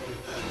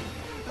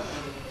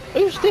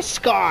 Who's this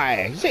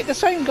guy? Is it the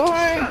same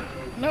guy?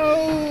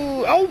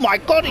 No. Oh my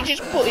god, he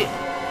just put his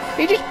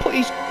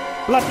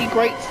bloody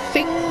great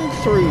thing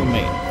through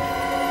me.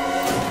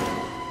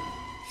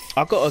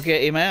 I've got to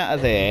get him out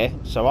of there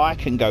so I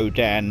can go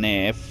down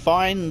there,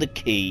 find the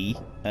key,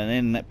 and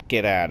then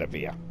get out of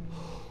here.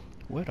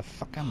 Where the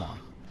fuck am I?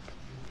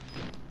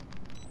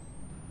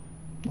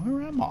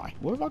 Where am I?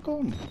 Where have I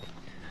gone?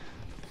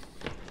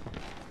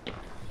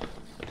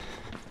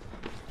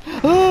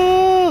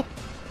 Oh!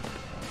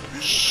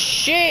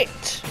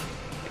 Shit!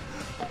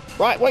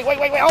 Right, wait.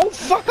 Oh,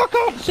 fuck, I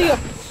can't see a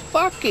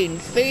fucking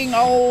thing.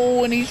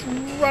 Oh, and he's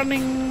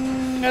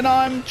running, and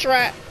I'm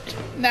trapped.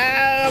 No,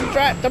 I'm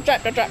trapped.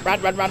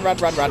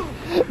 Run.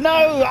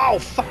 No! Oh,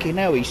 fucking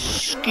hell, he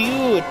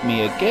skewered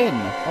me again,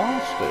 the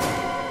bastard.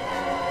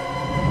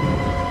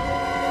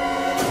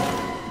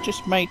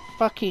 Just made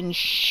fucking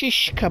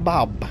shish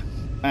kebab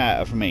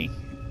out of me.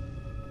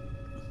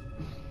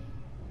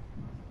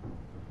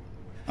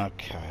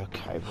 Okay,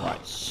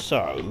 right,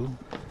 so...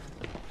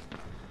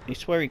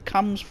 It's where he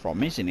comes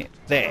from, isn't it?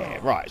 There,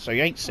 right, so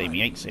you ain't seen me,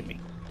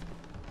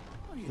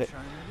 What are you trying to do?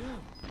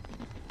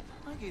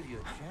 I gave you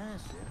a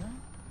chance, didn't I?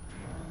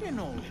 You're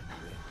no liquid.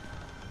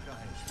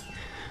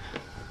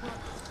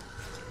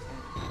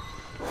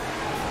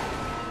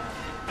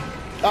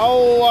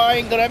 Oh, I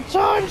ain't gonna have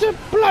time to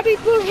bloody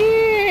push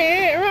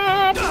it!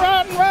 Run!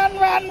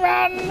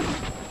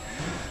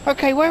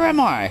 Okay, where am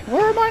I?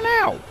 Where am I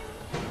now?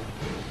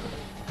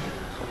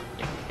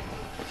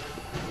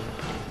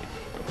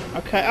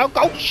 Okay,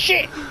 oh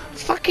shit!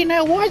 Fucking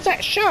hell, why is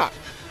that shut?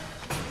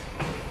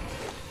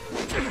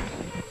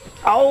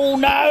 Oh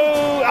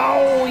no!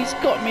 Oh, he's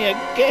got me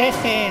again!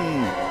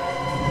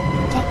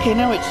 Fucking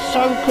hell, it's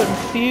so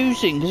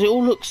confusing because it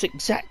all looks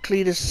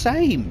exactly the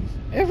same.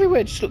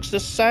 Everywhere just looks the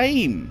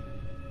same.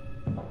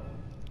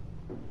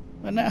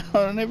 And now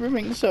and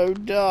everything's so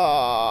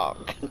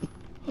dark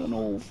and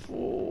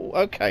awful.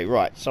 Okay,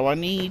 right, so I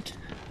need...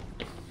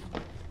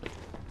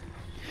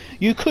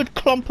 You could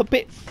clomp a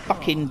bit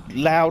fucking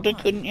louder,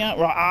 couldn't you?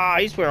 Right,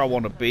 here's where I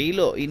want to be.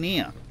 Look, in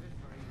here.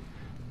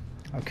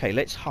 Okay,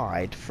 let's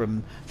hide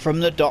from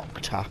the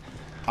doctor.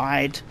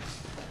 Hide.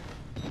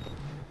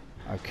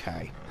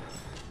 Okay.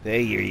 There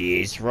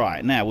he is.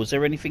 Right, now, was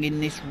there anything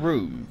in this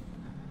room?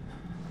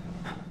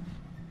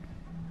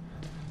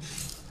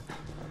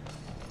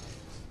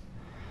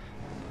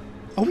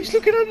 Oh, he's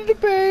looking under the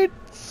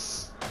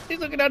beds. He's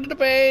looking under the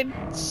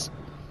beds.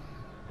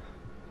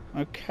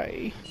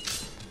 Okay.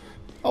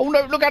 Oh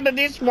no, look under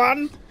this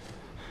one.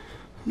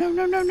 No,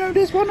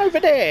 there's one over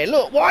there.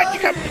 Look, why'd you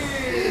come?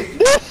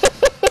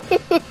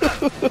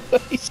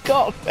 He's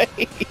got me.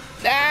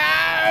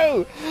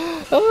 No!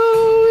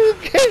 Oh,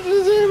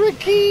 is there a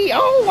key?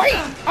 Oh, wait,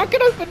 I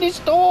can open this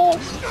door.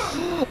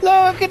 No,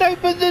 I can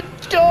open the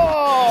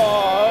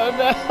door.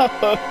 No.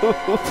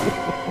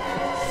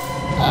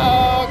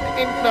 Oh, I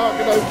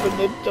can open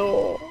the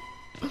door.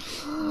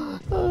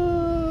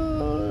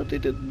 Oh, I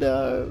didn't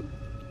know.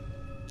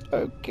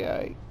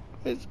 Okay.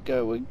 Let's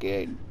go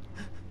again.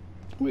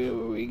 Where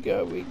are we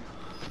going?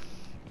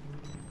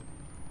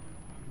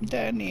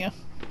 Down here.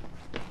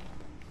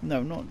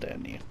 No, not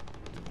down here.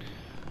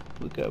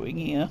 We're going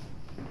here.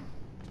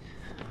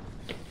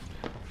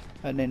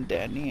 And then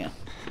down here.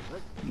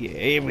 Yeah,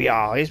 here we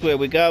are. Here's where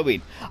we're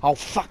going. Oh,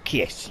 fuck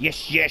yes.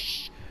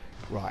 Yes.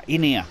 Right,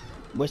 in here.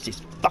 Where's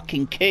this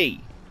fucking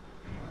key?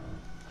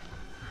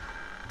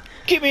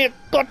 Give me a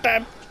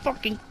goddamn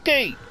fucking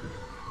key.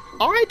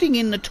 Hiding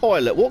in the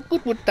toilet, what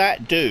good would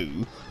that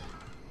do?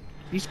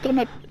 He's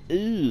gonna...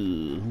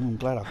 Ooh, I'm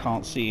glad I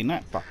can't see in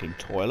that fucking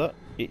toilet.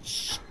 It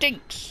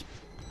stinks.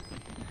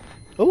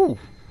 Oh,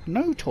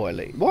 no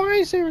toilet. Why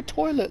is there a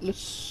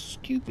toiletless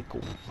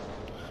cubicle?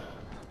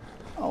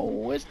 Oh,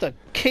 where's the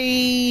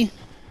key?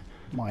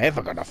 Am I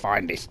ever gonna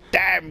find this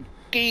damn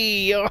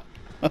key?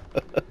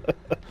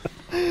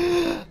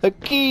 A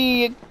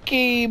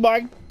key,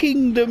 my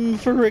kingdom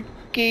for a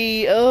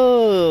key.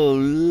 Oh,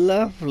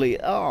 lovely.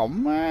 Oh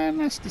man,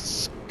 that's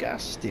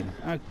disgusting.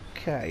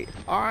 Okay,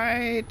 no,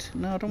 I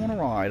don't want to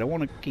ride. I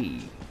want a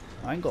key.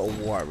 I ain't got to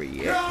worry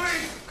yet.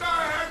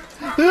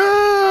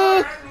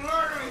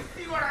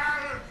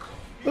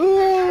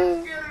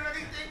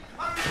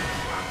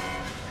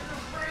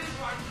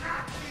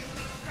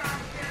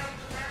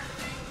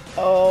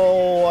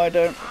 Oh, I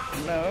don't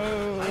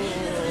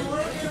know.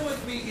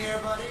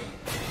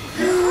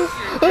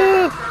 Do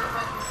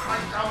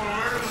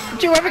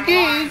you have a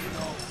key?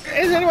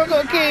 Has anyone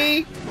got a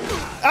key?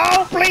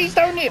 Oh, please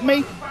don't hit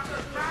me.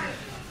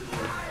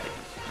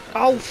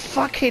 Oh,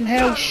 fucking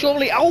hell,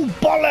 surely. Oh,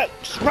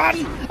 bollocks,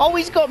 run. Oh,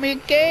 he's got me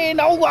again.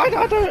 Oh, I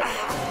don't.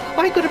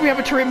 I ain't gonna be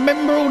able to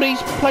remember all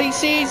these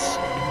places.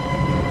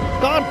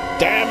 God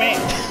damn it.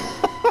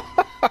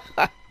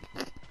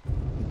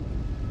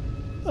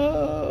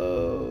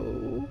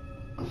 Oh.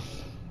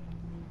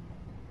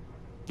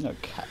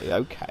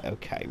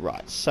 Okay,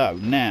 right. So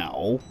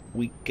now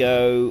we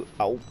go.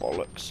 Oh,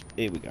 bollocks.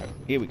 Here we go.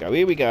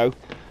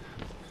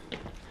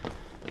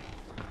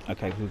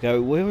 Okay, we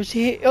go. Where is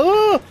it?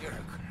 Oh!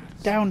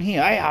 Down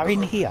here.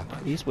 In here.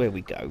 Here's where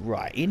we go.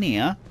 Right, in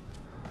here.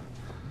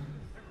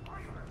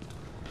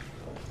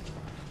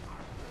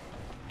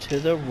 To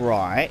the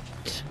right.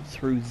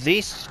 Through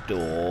this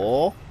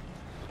door.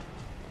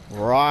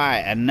 Right,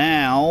 and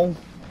now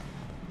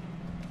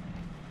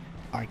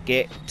I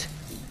get...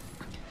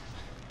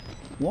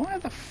 Why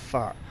the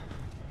fuck?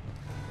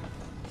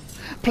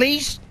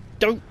 Please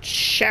don't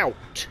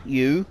shout,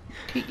 you.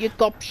 Keep your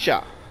gob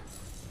shut.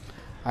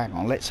 Hang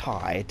on, let's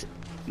hide.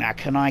 Now,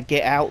 can I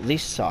get out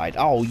this side?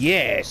 Oh,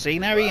 yeah. See,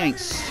 now he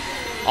ain't...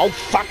 Oh,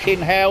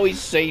 fucking hell, he's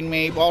seen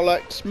me,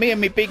 bollocks. Me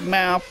and me big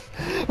mouth.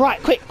 Right,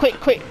 quick. Quick,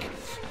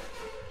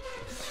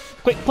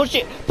 push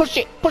it. Push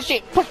it. Push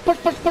it.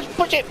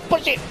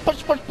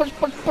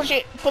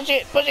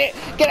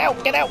 Get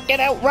out.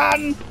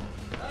 Run.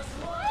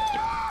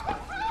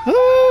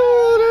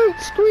 Oh,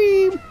 don't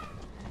scream.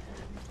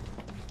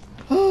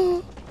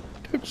 Oh,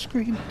 don't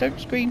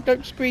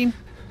scream.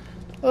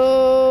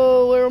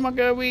 Oh, where am I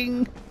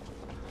going?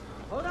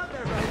 Hold up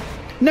there, buddy.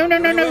 No. I'm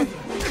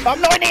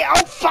not in it.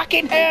 Oh,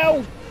 fucking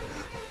hell.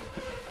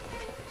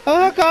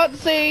 Oh, I can't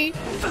see.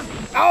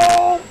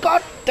 Oh,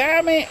 god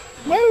damn it.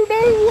 No,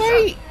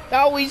 wait.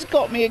 Oh, he's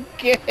got me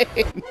again.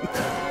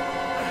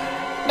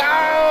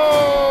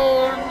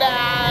 No.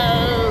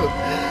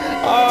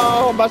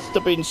 Oh, must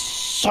have been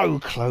so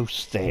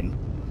close then.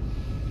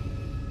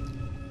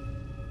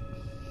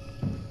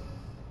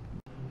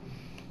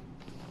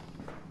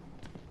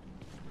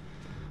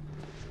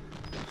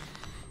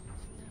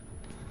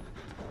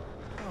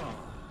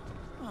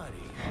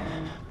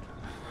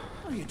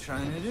 What are you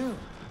trying to do?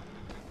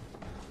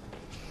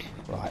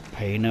 Right,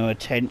 pay no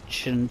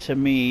attention to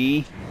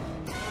me.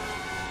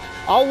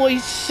 Oh,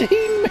 he's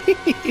seen me!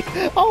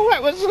 Oh,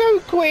 that was so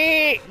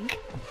quick!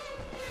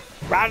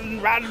 Run!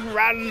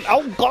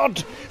 Oh,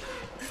 God!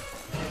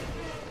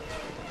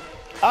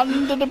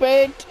 Under the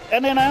bed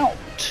and then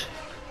out.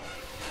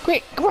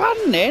 Quick,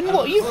 run then!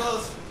 What are you...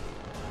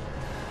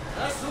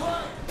 That's the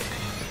one.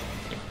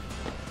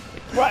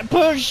 Right,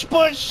 push!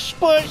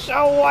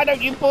 Oh, why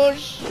don't you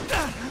push?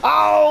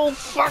 Oh,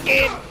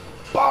 fucking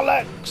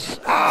bollocks!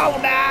 Oh,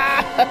 no!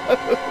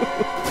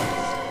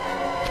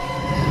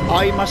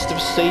 I must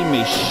have seen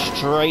me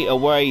straight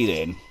away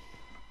then.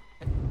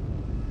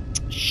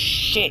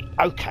 Shit!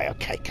 Okay.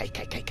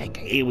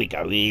 Here we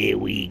go.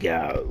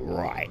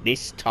 Right,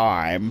 this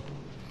time...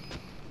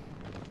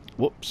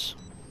 Whoops.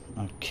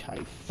 Okay,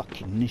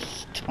 fucking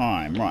this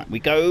time. Right, we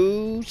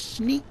go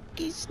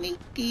sneaky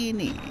in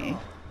here.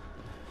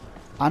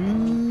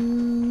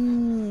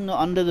 Not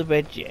under the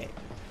bed yet.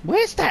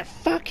 Where's that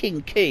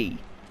fucking key?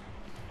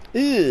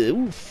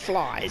 Ooh,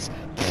 flies.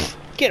 Pfft,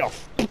 get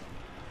off.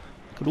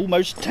 Could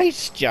almost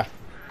taste ya.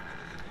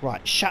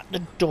 Right, shut the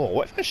door.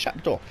 What if I shut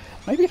the door?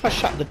 Maybe if I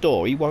shut the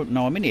door, he won't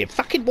know I'm in here.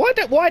 Fucking, why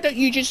don't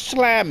you just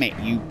slam it,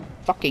 you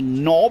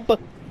fucking knob?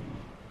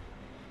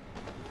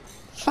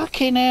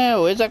 Fucking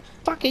hell, there's a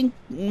fucking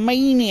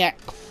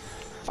maniac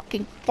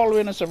fucking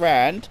following us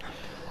around,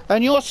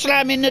 and you're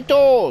slamming the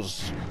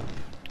doors.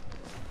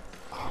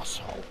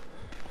 Arsehole.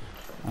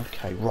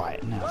 Okay,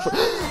 right now.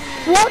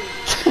 What?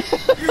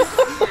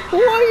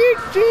 What are you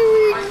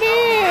doing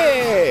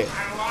there?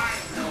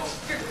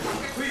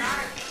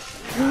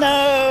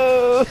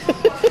 No!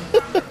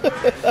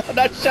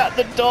 That shut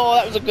the door,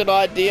 that was a good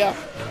idea.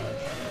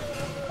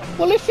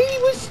 Well, if he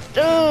was...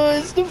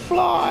 it's the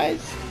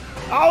flies.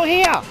 Oh,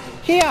 here!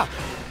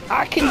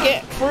 I can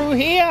get through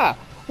here!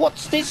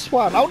 What's this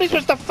one? Oh, this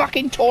was the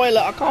fucking toilet.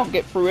 I can't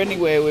get through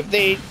anywhere with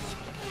this.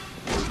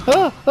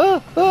 No,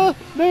 leave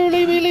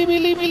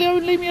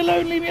me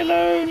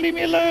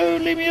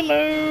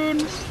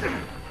alone.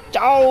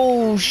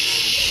 Oh,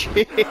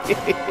 shit.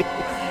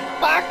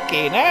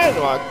 Fucking how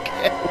do I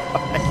get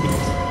away?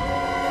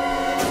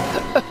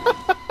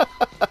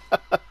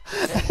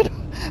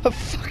 How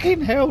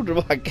fucking hell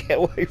do I get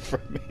away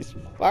from this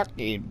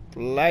fucking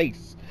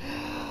place?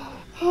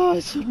 Oh,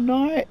 it's a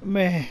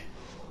nightmare.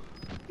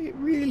 It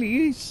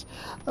really is.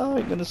 I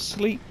ain't gonna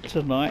sleep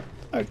tonight.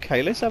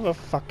 Okay, let's have a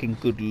fucking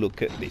good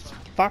look at this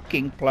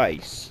fucking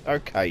place.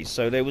 Okay,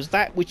 so there was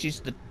that which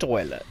is the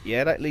toilet.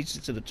 Yeah, that leads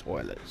us to the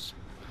toilets.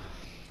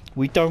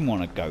 We don't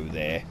want to go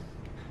there.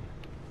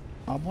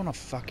 I want a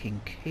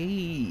fucking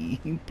key,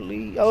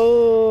 please.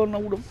 Oh, and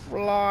all the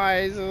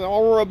flies are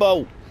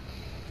horrible.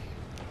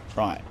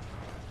 Right.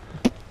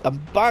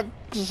 And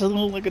bugs,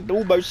 and I can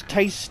almost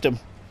taste them.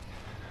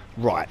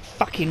 Right,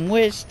 fucking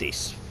where's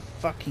this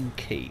fucking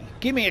key.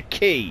 Give me a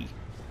key,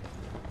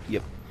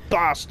 you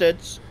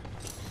bastards.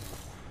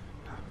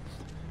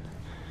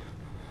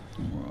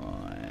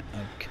 Right,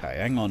 okay,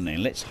 hang on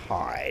then. Let's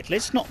hide.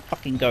 Let's not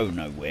fucking go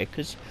nowhere,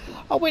 because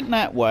I went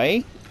that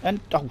way and...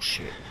 Oh,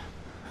 shit.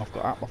 I've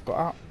got up, I've got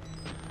up.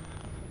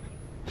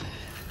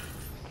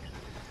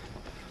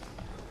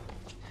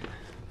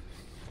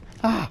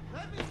 Ah!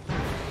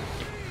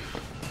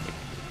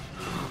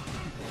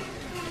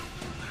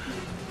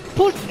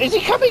 Push! Is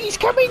he coming? He's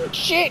coming!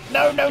 Shit!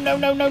 No, no, no,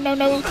 no, no, no,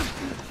 no!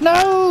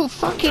 No!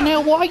 Fucking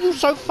hell, why are you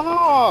so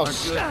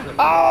fast?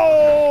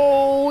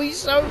 Oh! He's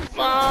so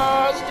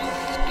fast! He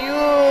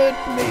skewered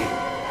me!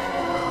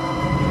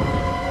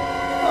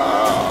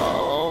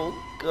 Oh,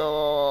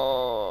 God!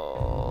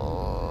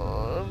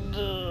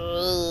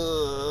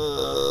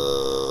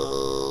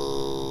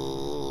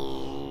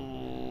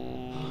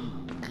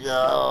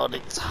 God,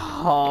 it's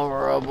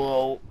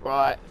horrible.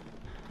 Right.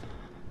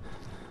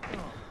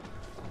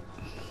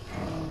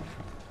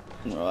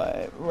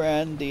 Right,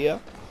 round here.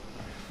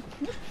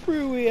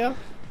 Through here.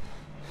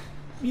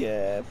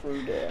 Yeah,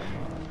 through there.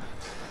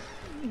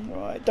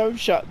 Right, don't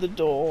shut the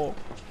door.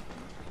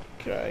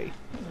 Okay,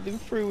 do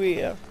through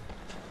here.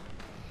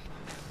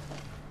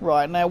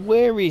 Right, now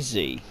where is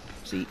he?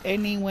 Is he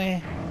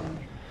anywhere?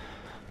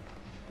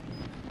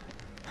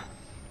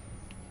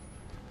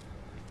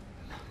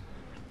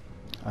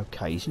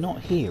 Okay, he's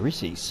not here, is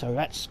he? So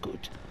that's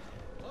good.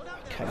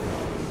 Okay.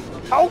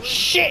 Oh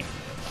shit!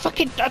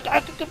 Fucking.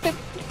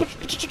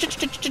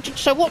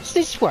 So what's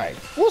this way?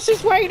 What's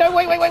this way? No,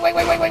 wait.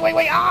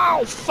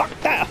 Oh, fuck,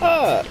 that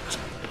hurt.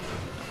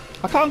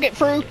 I can't get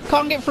through.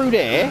 Can't get through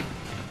there.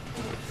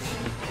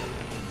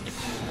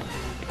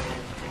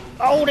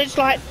 Oh, there's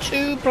like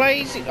 2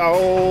 places.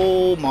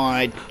 Oh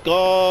my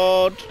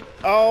God.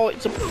 Oh,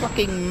 it's a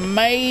fucking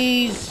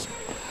maze.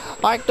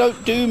 I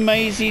don't do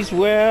mazes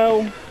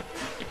well.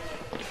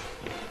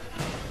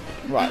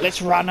 Right,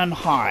 let's run and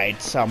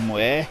hide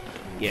somewhere.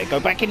 Yeah, go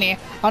back in here.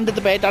 Under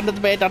the bed, under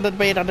the bed, under the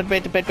bed, under the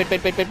bed, bed.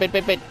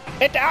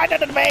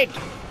 Under the bed.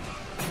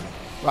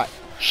 Right.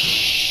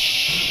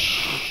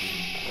 Shh.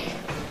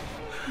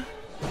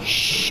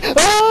 Shh.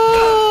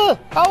 Oh!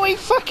 Oh, he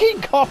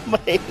fucking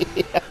got me.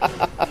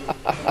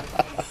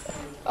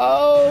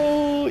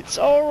 Oh, it's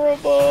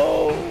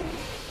horrible.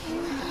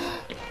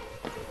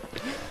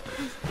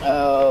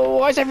 Oh,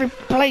 why is every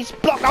place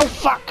blocked? Oh,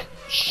 fuck.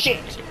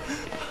 Shit.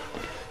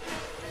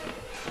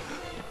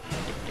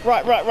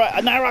 Right.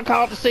 Now I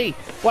can't see.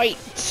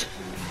 Wait.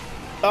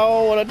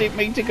 Oh, I didn't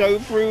mean to go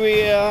through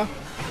here.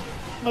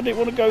 I didn't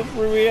want to go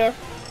through here.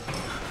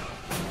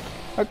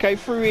 Okay,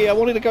 through here. I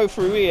wanted to go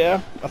through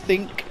here, I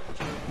think.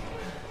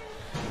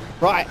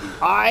 Right,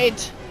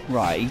 hide.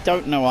 Right, he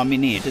don't know I'm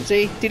in here, does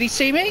he? Did he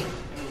see me?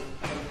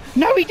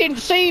 No, he didn't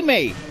see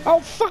me. Oh,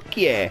 fuck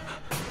yeah.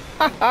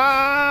 Ha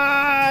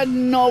ha,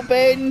 knob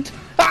end.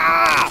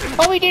 Ah!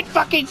 Oh, he did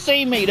fucking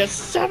see me, the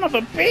son of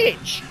a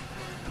bitch.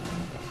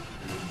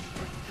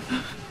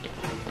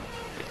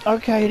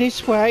 Okay,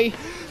 this way.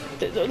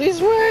 This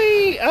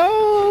way.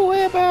 Oh,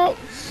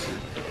 whereabouts?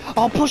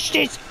 Oh, push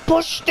this.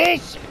 Push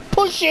this.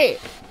 Push it.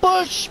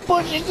 Push.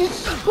 Push it.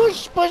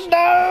 Push. Push.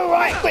 No.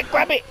 Right. Quick.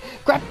 Grab it.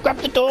 Grab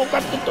the door.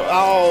 Grab the door.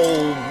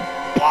 Oh,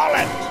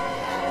 bollocks.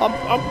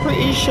 I'm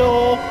pretty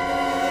sure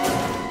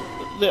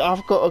that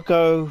I've got to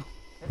go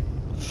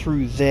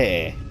through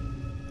there.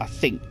 I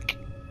think.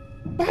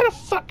 But how the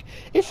fuck?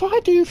 If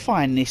I do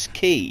find this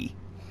key,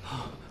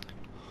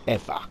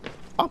 ever,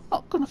 I'm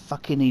not gonna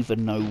fucking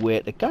even know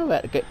where to go, how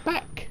to get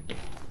back.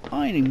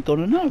 I ain't even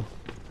gonna know.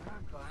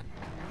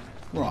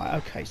 Right,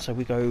 okay, so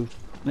we go,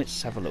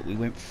 let's have a look. We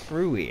went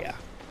through here.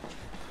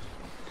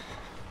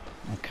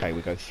 Okay,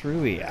 we go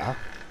through here.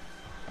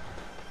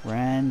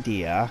 Round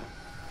here.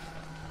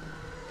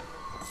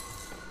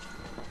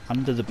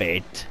 Under the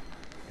bed.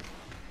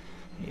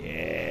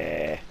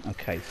 Yeah.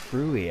 Okay,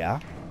 through here.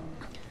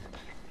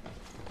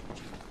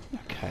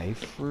 Okay,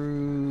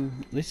 through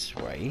this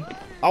way.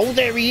 Oh,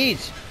 there he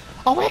is!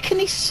 Oh, how can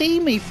he see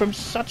me from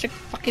such a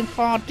fucking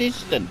far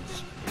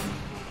distance?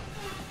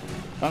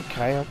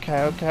 Okay.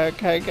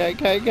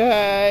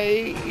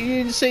 You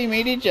didn't see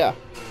me, did ya?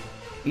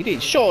 You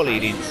did. Surely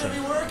you didn't see me.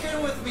 You're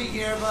working with me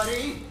here,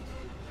 buddy.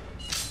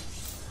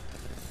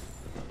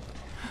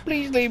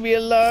 Please leave me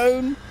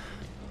alone.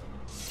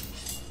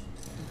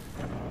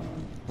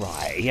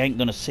 Right, he ain't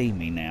gonna see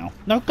me now.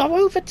 No, go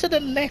over to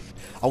the left.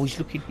 Oh, he's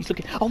looking.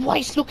 Oh, why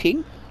he's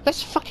looking?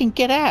 Let's fucking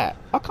get out.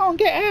 I can't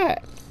get out.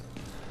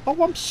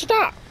 Oh, I'm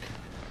stuck.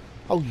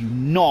 Oh, you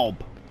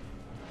knob.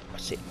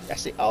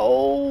 That's it.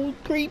 Oh,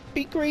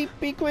 creepy.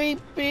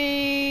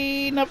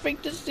 Nothing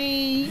to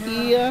see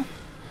here.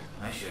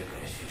 I should have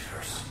got his feet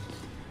first.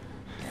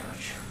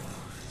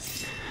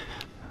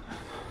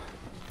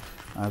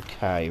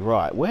 Okay,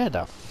 right. Where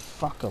the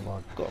fuck have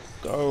I got to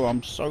go?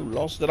 I'm so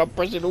lost that I'm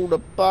pressing all the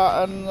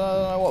buttons. I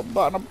don't know what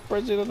button I'm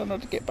pressing. I don't know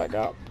how to get back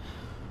up.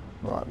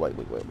 Right, wait.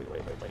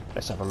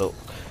 Let's have a look.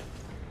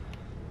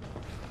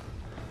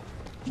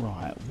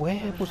 Right,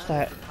 where was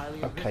that?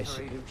 Okay,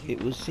 so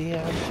it was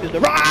here to the...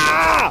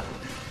 Ah!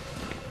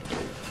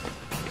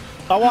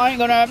 Oh, I ain't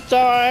gonna have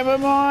time,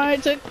 am I,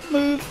 to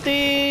move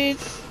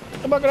this?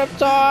 Am I gonna have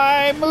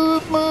time?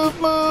 Move, move,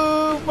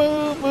 move,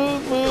 move,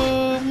 move,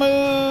 move,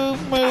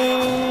 move,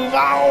 move.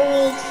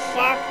 Oh,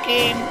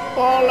 fucking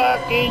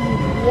bollocking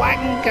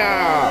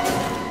wanker.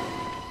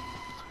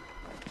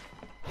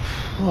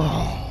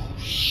 Oh,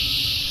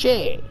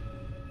 shit.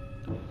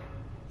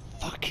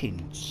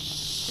 Fucking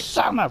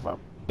son of a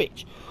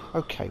bitch.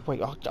 Okay,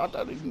 wait, I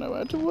don't even know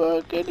how to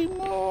work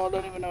anymore. I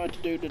don't even know how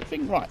to do the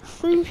thing. Right,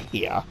 through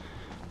here.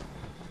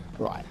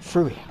 Right,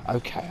 through here.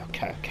 Okay.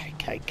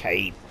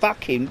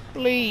 Fucking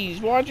please,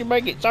 why'd you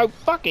make it so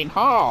fucking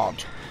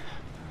hard?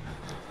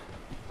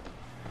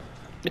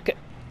 Look at...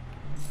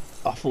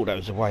 I thought that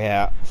was a way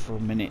out for a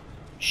minute.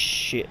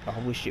 Shit, I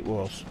wish it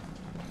was.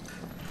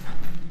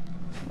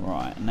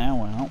 Right, now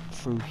we're out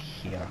through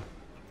here.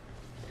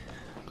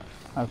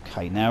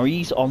 Okay, now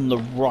he's on the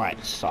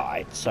right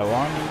side, so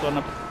I'm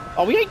gonna...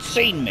 Oh, he ain't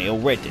seen me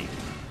already.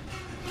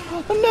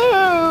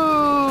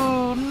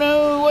 No!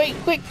 No, wait,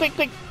 quick.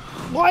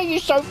 Why are you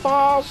so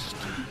fast?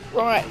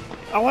 Right.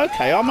 Oh,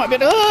 okay, I might be...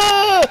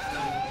 Ah!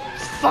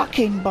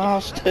 Fucking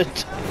bastard.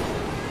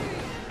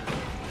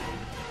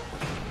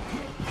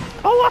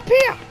 Oh, up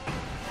here!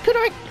 Could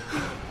I...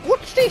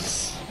 What's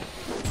this?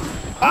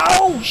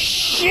 Oh,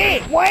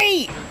 shit!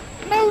 Wait!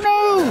 No!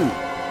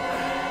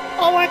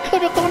 Oh, I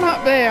could have gone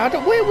up there.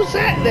 Where was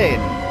that then?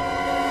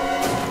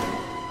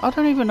 I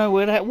don't even know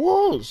where that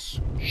was.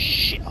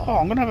 Shit. Oh,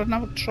 I'm going to have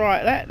another try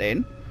at that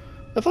then.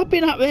 Have I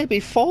been up there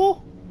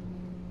before?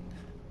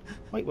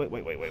 Wait.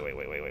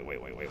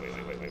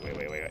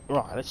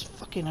 Right, let's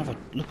fucking have a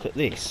look at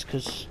this,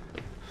 because...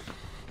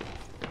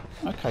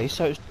 Okay,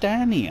 so it's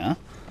down here.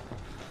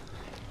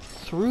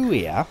 Through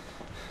here.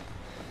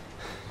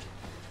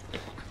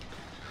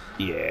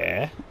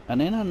 Yeah. And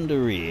then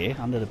under here,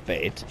 under the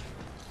bed.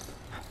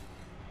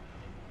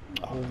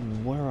 Oh,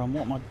 what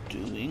am I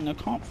doing? I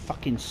can't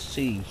fucking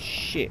see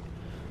shit.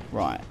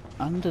 Right,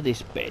 under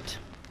this bed.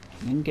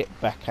 And then get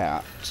back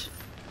out.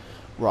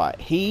 Right,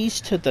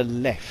 he's to the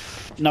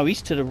left. No,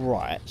 he's to the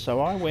right. So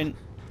I went...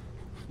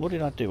 What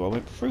did I do? I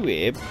went through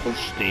here,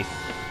 pushed this.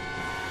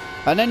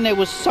 And then there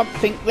was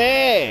something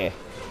there.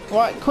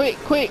 Right, quick!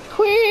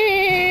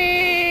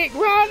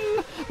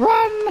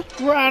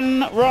 Run!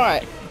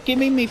 Right, give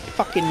me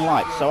fucking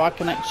light so I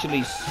can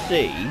actually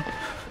see.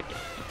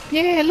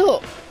 Yeah,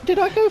 look. Did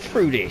I go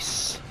through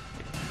this?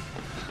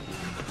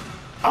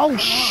 Oh,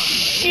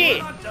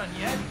 shit!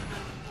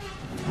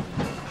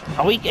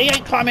 Oh, he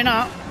ain't climbing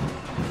up.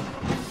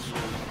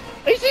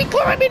 Is he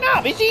climbing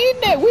up? Is he in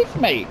there with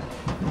me?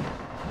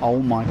 Oh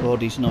my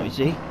god, he's not, is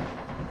he?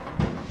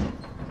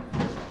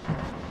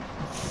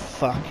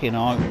 Fucking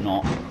hope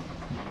not.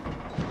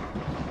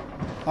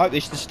 I hope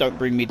this just don't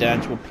bring me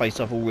down to a place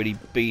I've already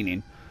been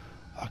in.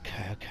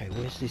 Okay,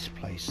 where's this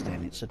place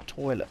then? It's a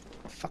toilet.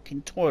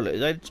 Fucking toilet.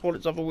 Is that the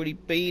toilets I've already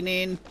been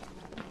in?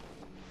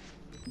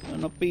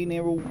 And I've been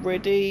here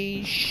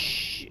already?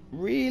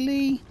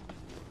 Really?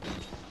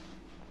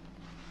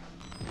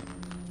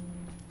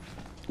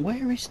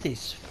 Where is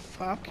this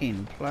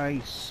fucking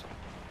place?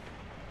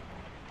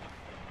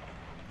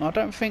 I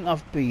don't think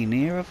I've been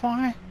here, have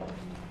I?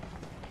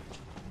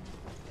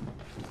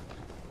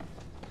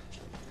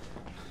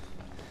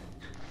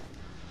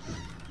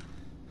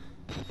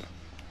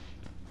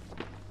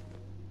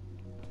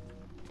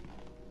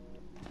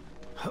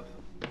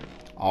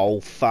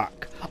 Oh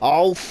fuck.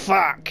 Oh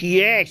fuck,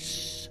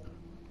 yes!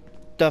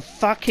 The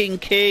fucking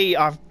key,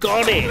 I've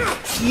got it!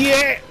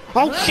 Yeah!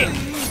 Oh shit!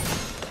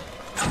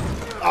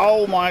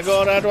 Oh my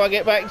god, how do I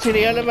get back to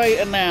the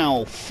elevator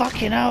now?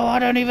 Fucking hell, I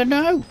don't even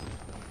know!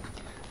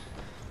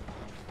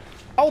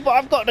 Oh, but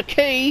I've got the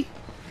key!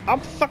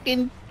 I'm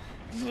fucking...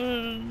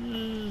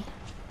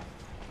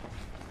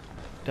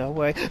 Go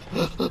away.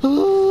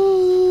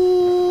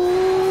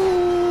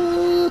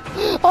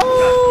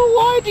 Oh,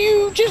 why do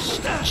you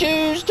just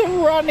choose to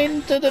run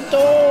into the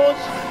doors?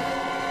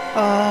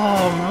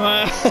 Oh,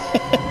 man.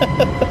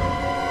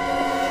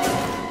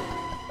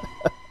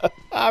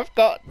 I've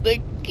got the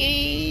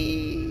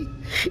key.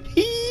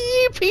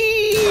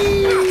 Yippee!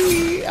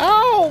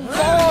 Oh,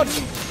 God.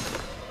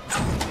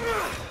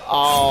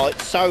 Oh,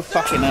 it's so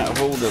fucking out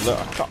of order. Look,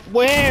 I can't...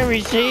 Where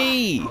is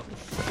he?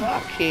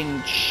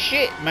 Fucking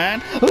shit,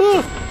 man.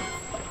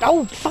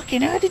 Oh,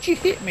 fucking, how did you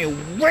hit me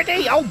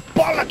already? Oh,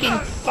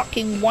 bollocking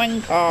fucking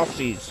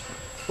wankasses.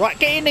 Right,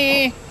 get in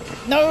here.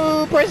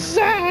 No, press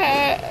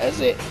that.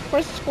 Is it?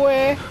 Press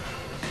square.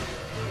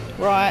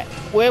 Right,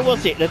 where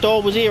was it? The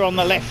door was here on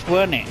the left,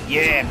 weren't it?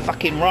 Yeah,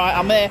 fucking right.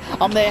 I'm there.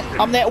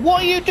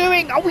 What are you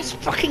doing? Oh, he's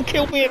fucking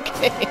killed me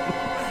again.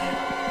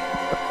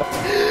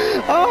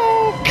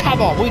 Oh,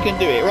 come on, we can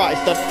do it. Right,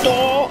 it's the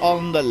door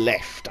on the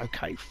left.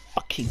 Okay,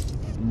 fucking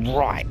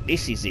right.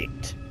 This is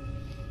it.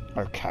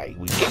 Okay,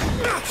 we get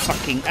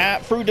fucking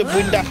out through the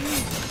window.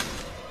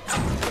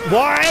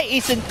 Why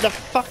isn't the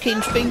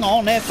fucking thing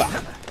on ever?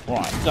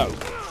 Right, so,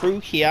 through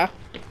here.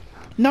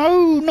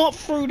 No, not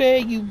through there,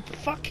 you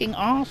fucking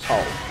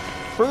asshole.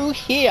 Through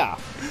here.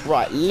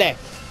 Right,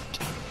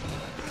 left.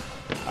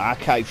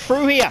 Okay,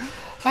 through here.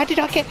 How did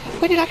I get...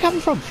 Where did I come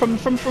from? From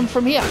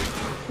here?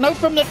 No,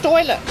 from the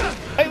toilet.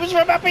 It was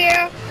from up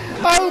here.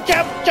 Oh,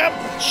 jump.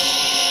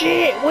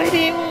 Shit, where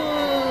did it...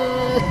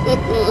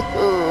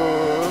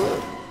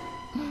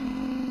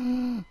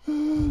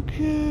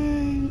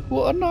 Okay.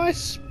 What a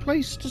nice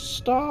place to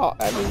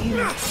start. Having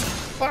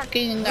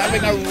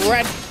a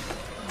red...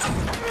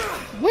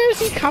 Where is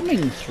he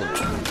coming through?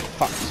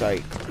 Fuck's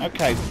sake.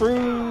 Okay,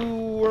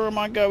 through... Where am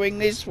I going?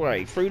 This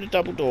way. Through the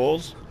double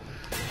doors.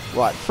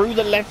 Right, through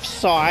the left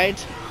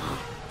side.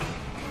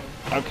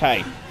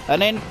 Okay.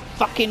 And then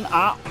fucking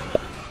up.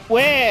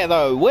 Where,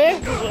 though? Where?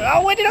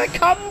 Oh, where did I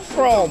come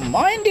from?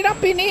 I ended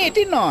up in here,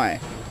 didn't I?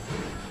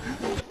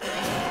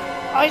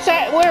 Oh, is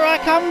that where I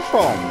come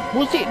from?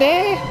 Was it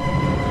there?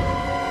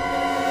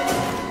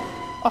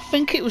 I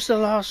think it was the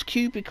last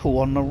cubicle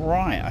on the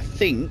right, I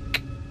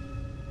think.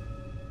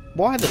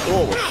 Why the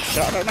door was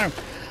shut, I don't know.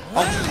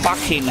 Oh,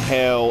 fucking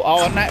hell.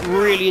 Oh, and that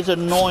really is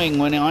annoying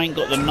when I ain't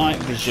got the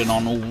night vision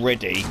on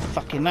already.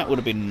 Fucking, that would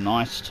have been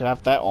nice to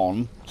have that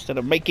on, instead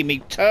of making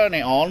me turn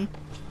it on.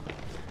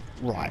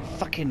 Right,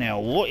 fucking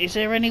hell. What, is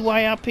there any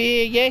way up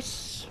here?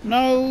 Yes?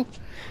 No?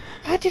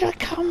 How did I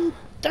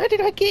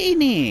get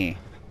in here?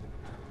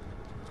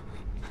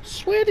 I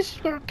swear this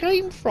is where I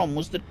came from,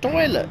 was the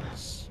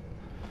toilets.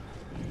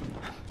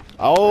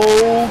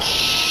 Oh,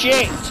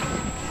 shit.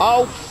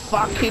 Oh,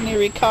 fucking,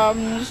 here he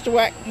comes to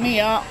whack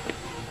me up.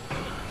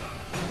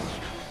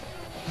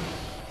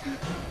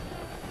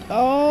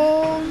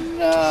 Oh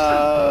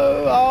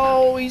no!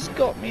 Oh, he's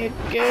got me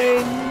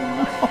again!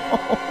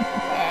 Oh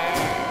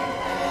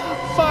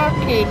man!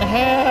 Fucking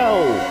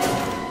hell!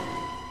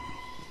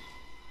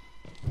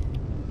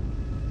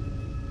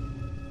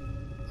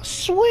 I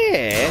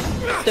swear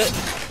that...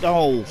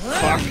 Oh,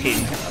 fucking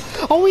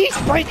hell. Oh, he's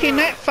breaking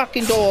that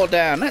fucking door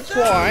down, that's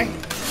why!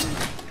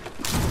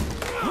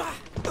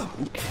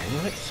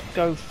 Okay, let's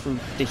go through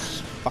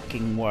this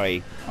fucking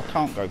way. I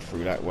can't go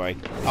through that way.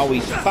 Oh,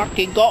 he's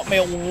fucking got me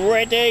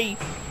already!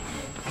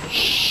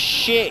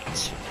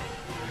 Shit!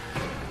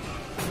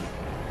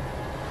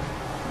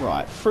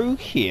 Right, through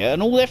here,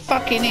 and all there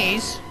fucking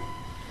is...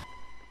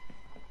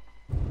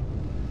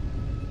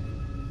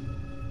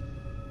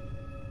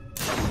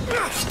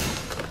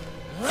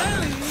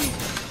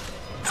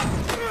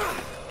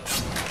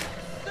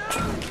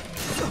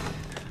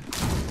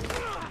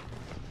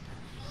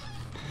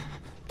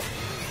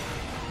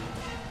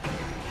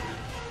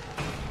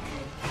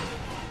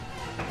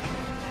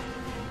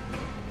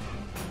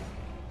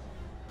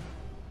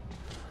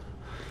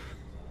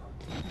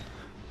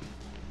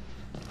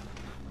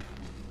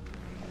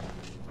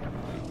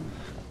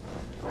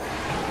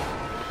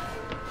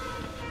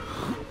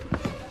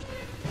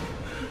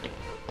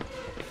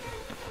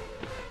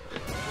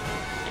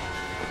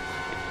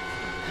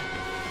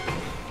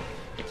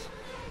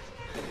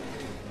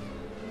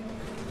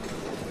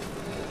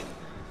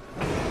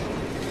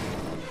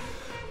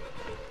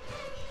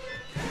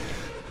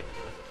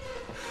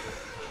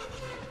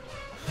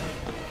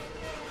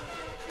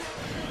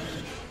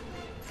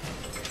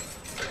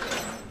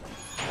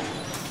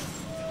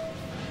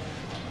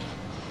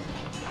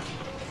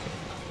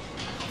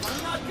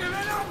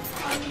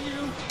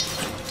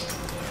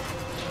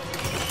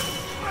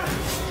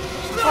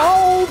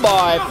 Oh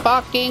my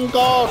fucking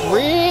god,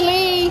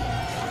 really?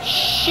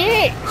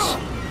 Shit!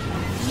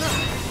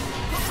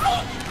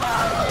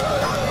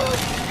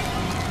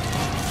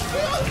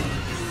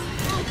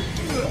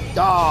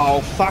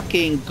 Oh,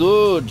 fucking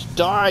good.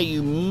 Die,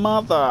 you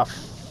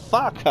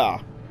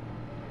motherfucker.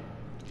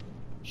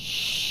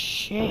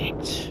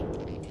 Shit.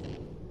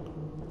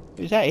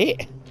 Is that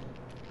it?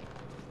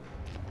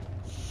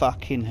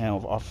 Fucking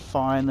hell, I've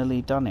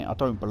finally done it. I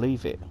don't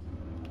believe it.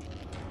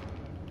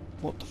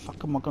 What the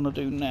fuck am I gonna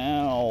do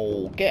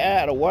now? Get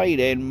out of the way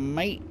then,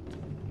 mate.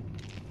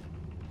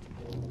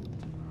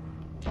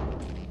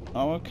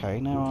 Oh, okay,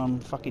 now I'm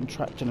fucking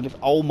trapped in a lift.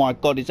 Oh my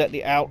god, is that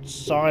the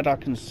outside I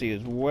can see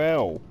as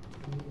well?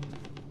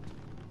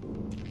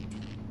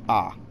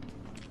 Ah.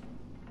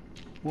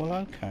 Well,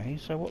 okay,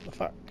 so what the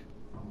fuck?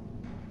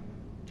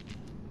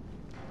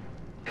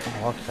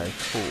 Oh, okay,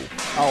 cool.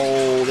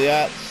 Oh, the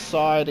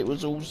outside, it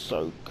was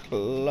also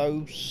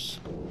close.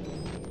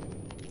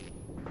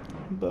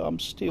 But I'm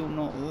still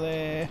not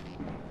there.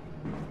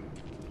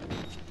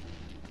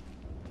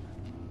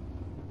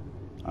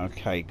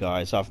 Okay,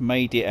 guys, I've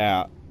made it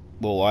out.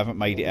 Well, I haven't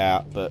made it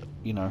out, but,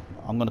 you know,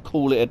 I'm going to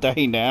call it a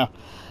day now,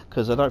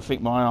 because I don't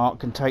think my art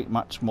can take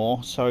much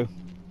more. So,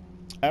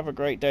 have a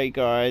great day,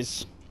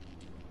 guys.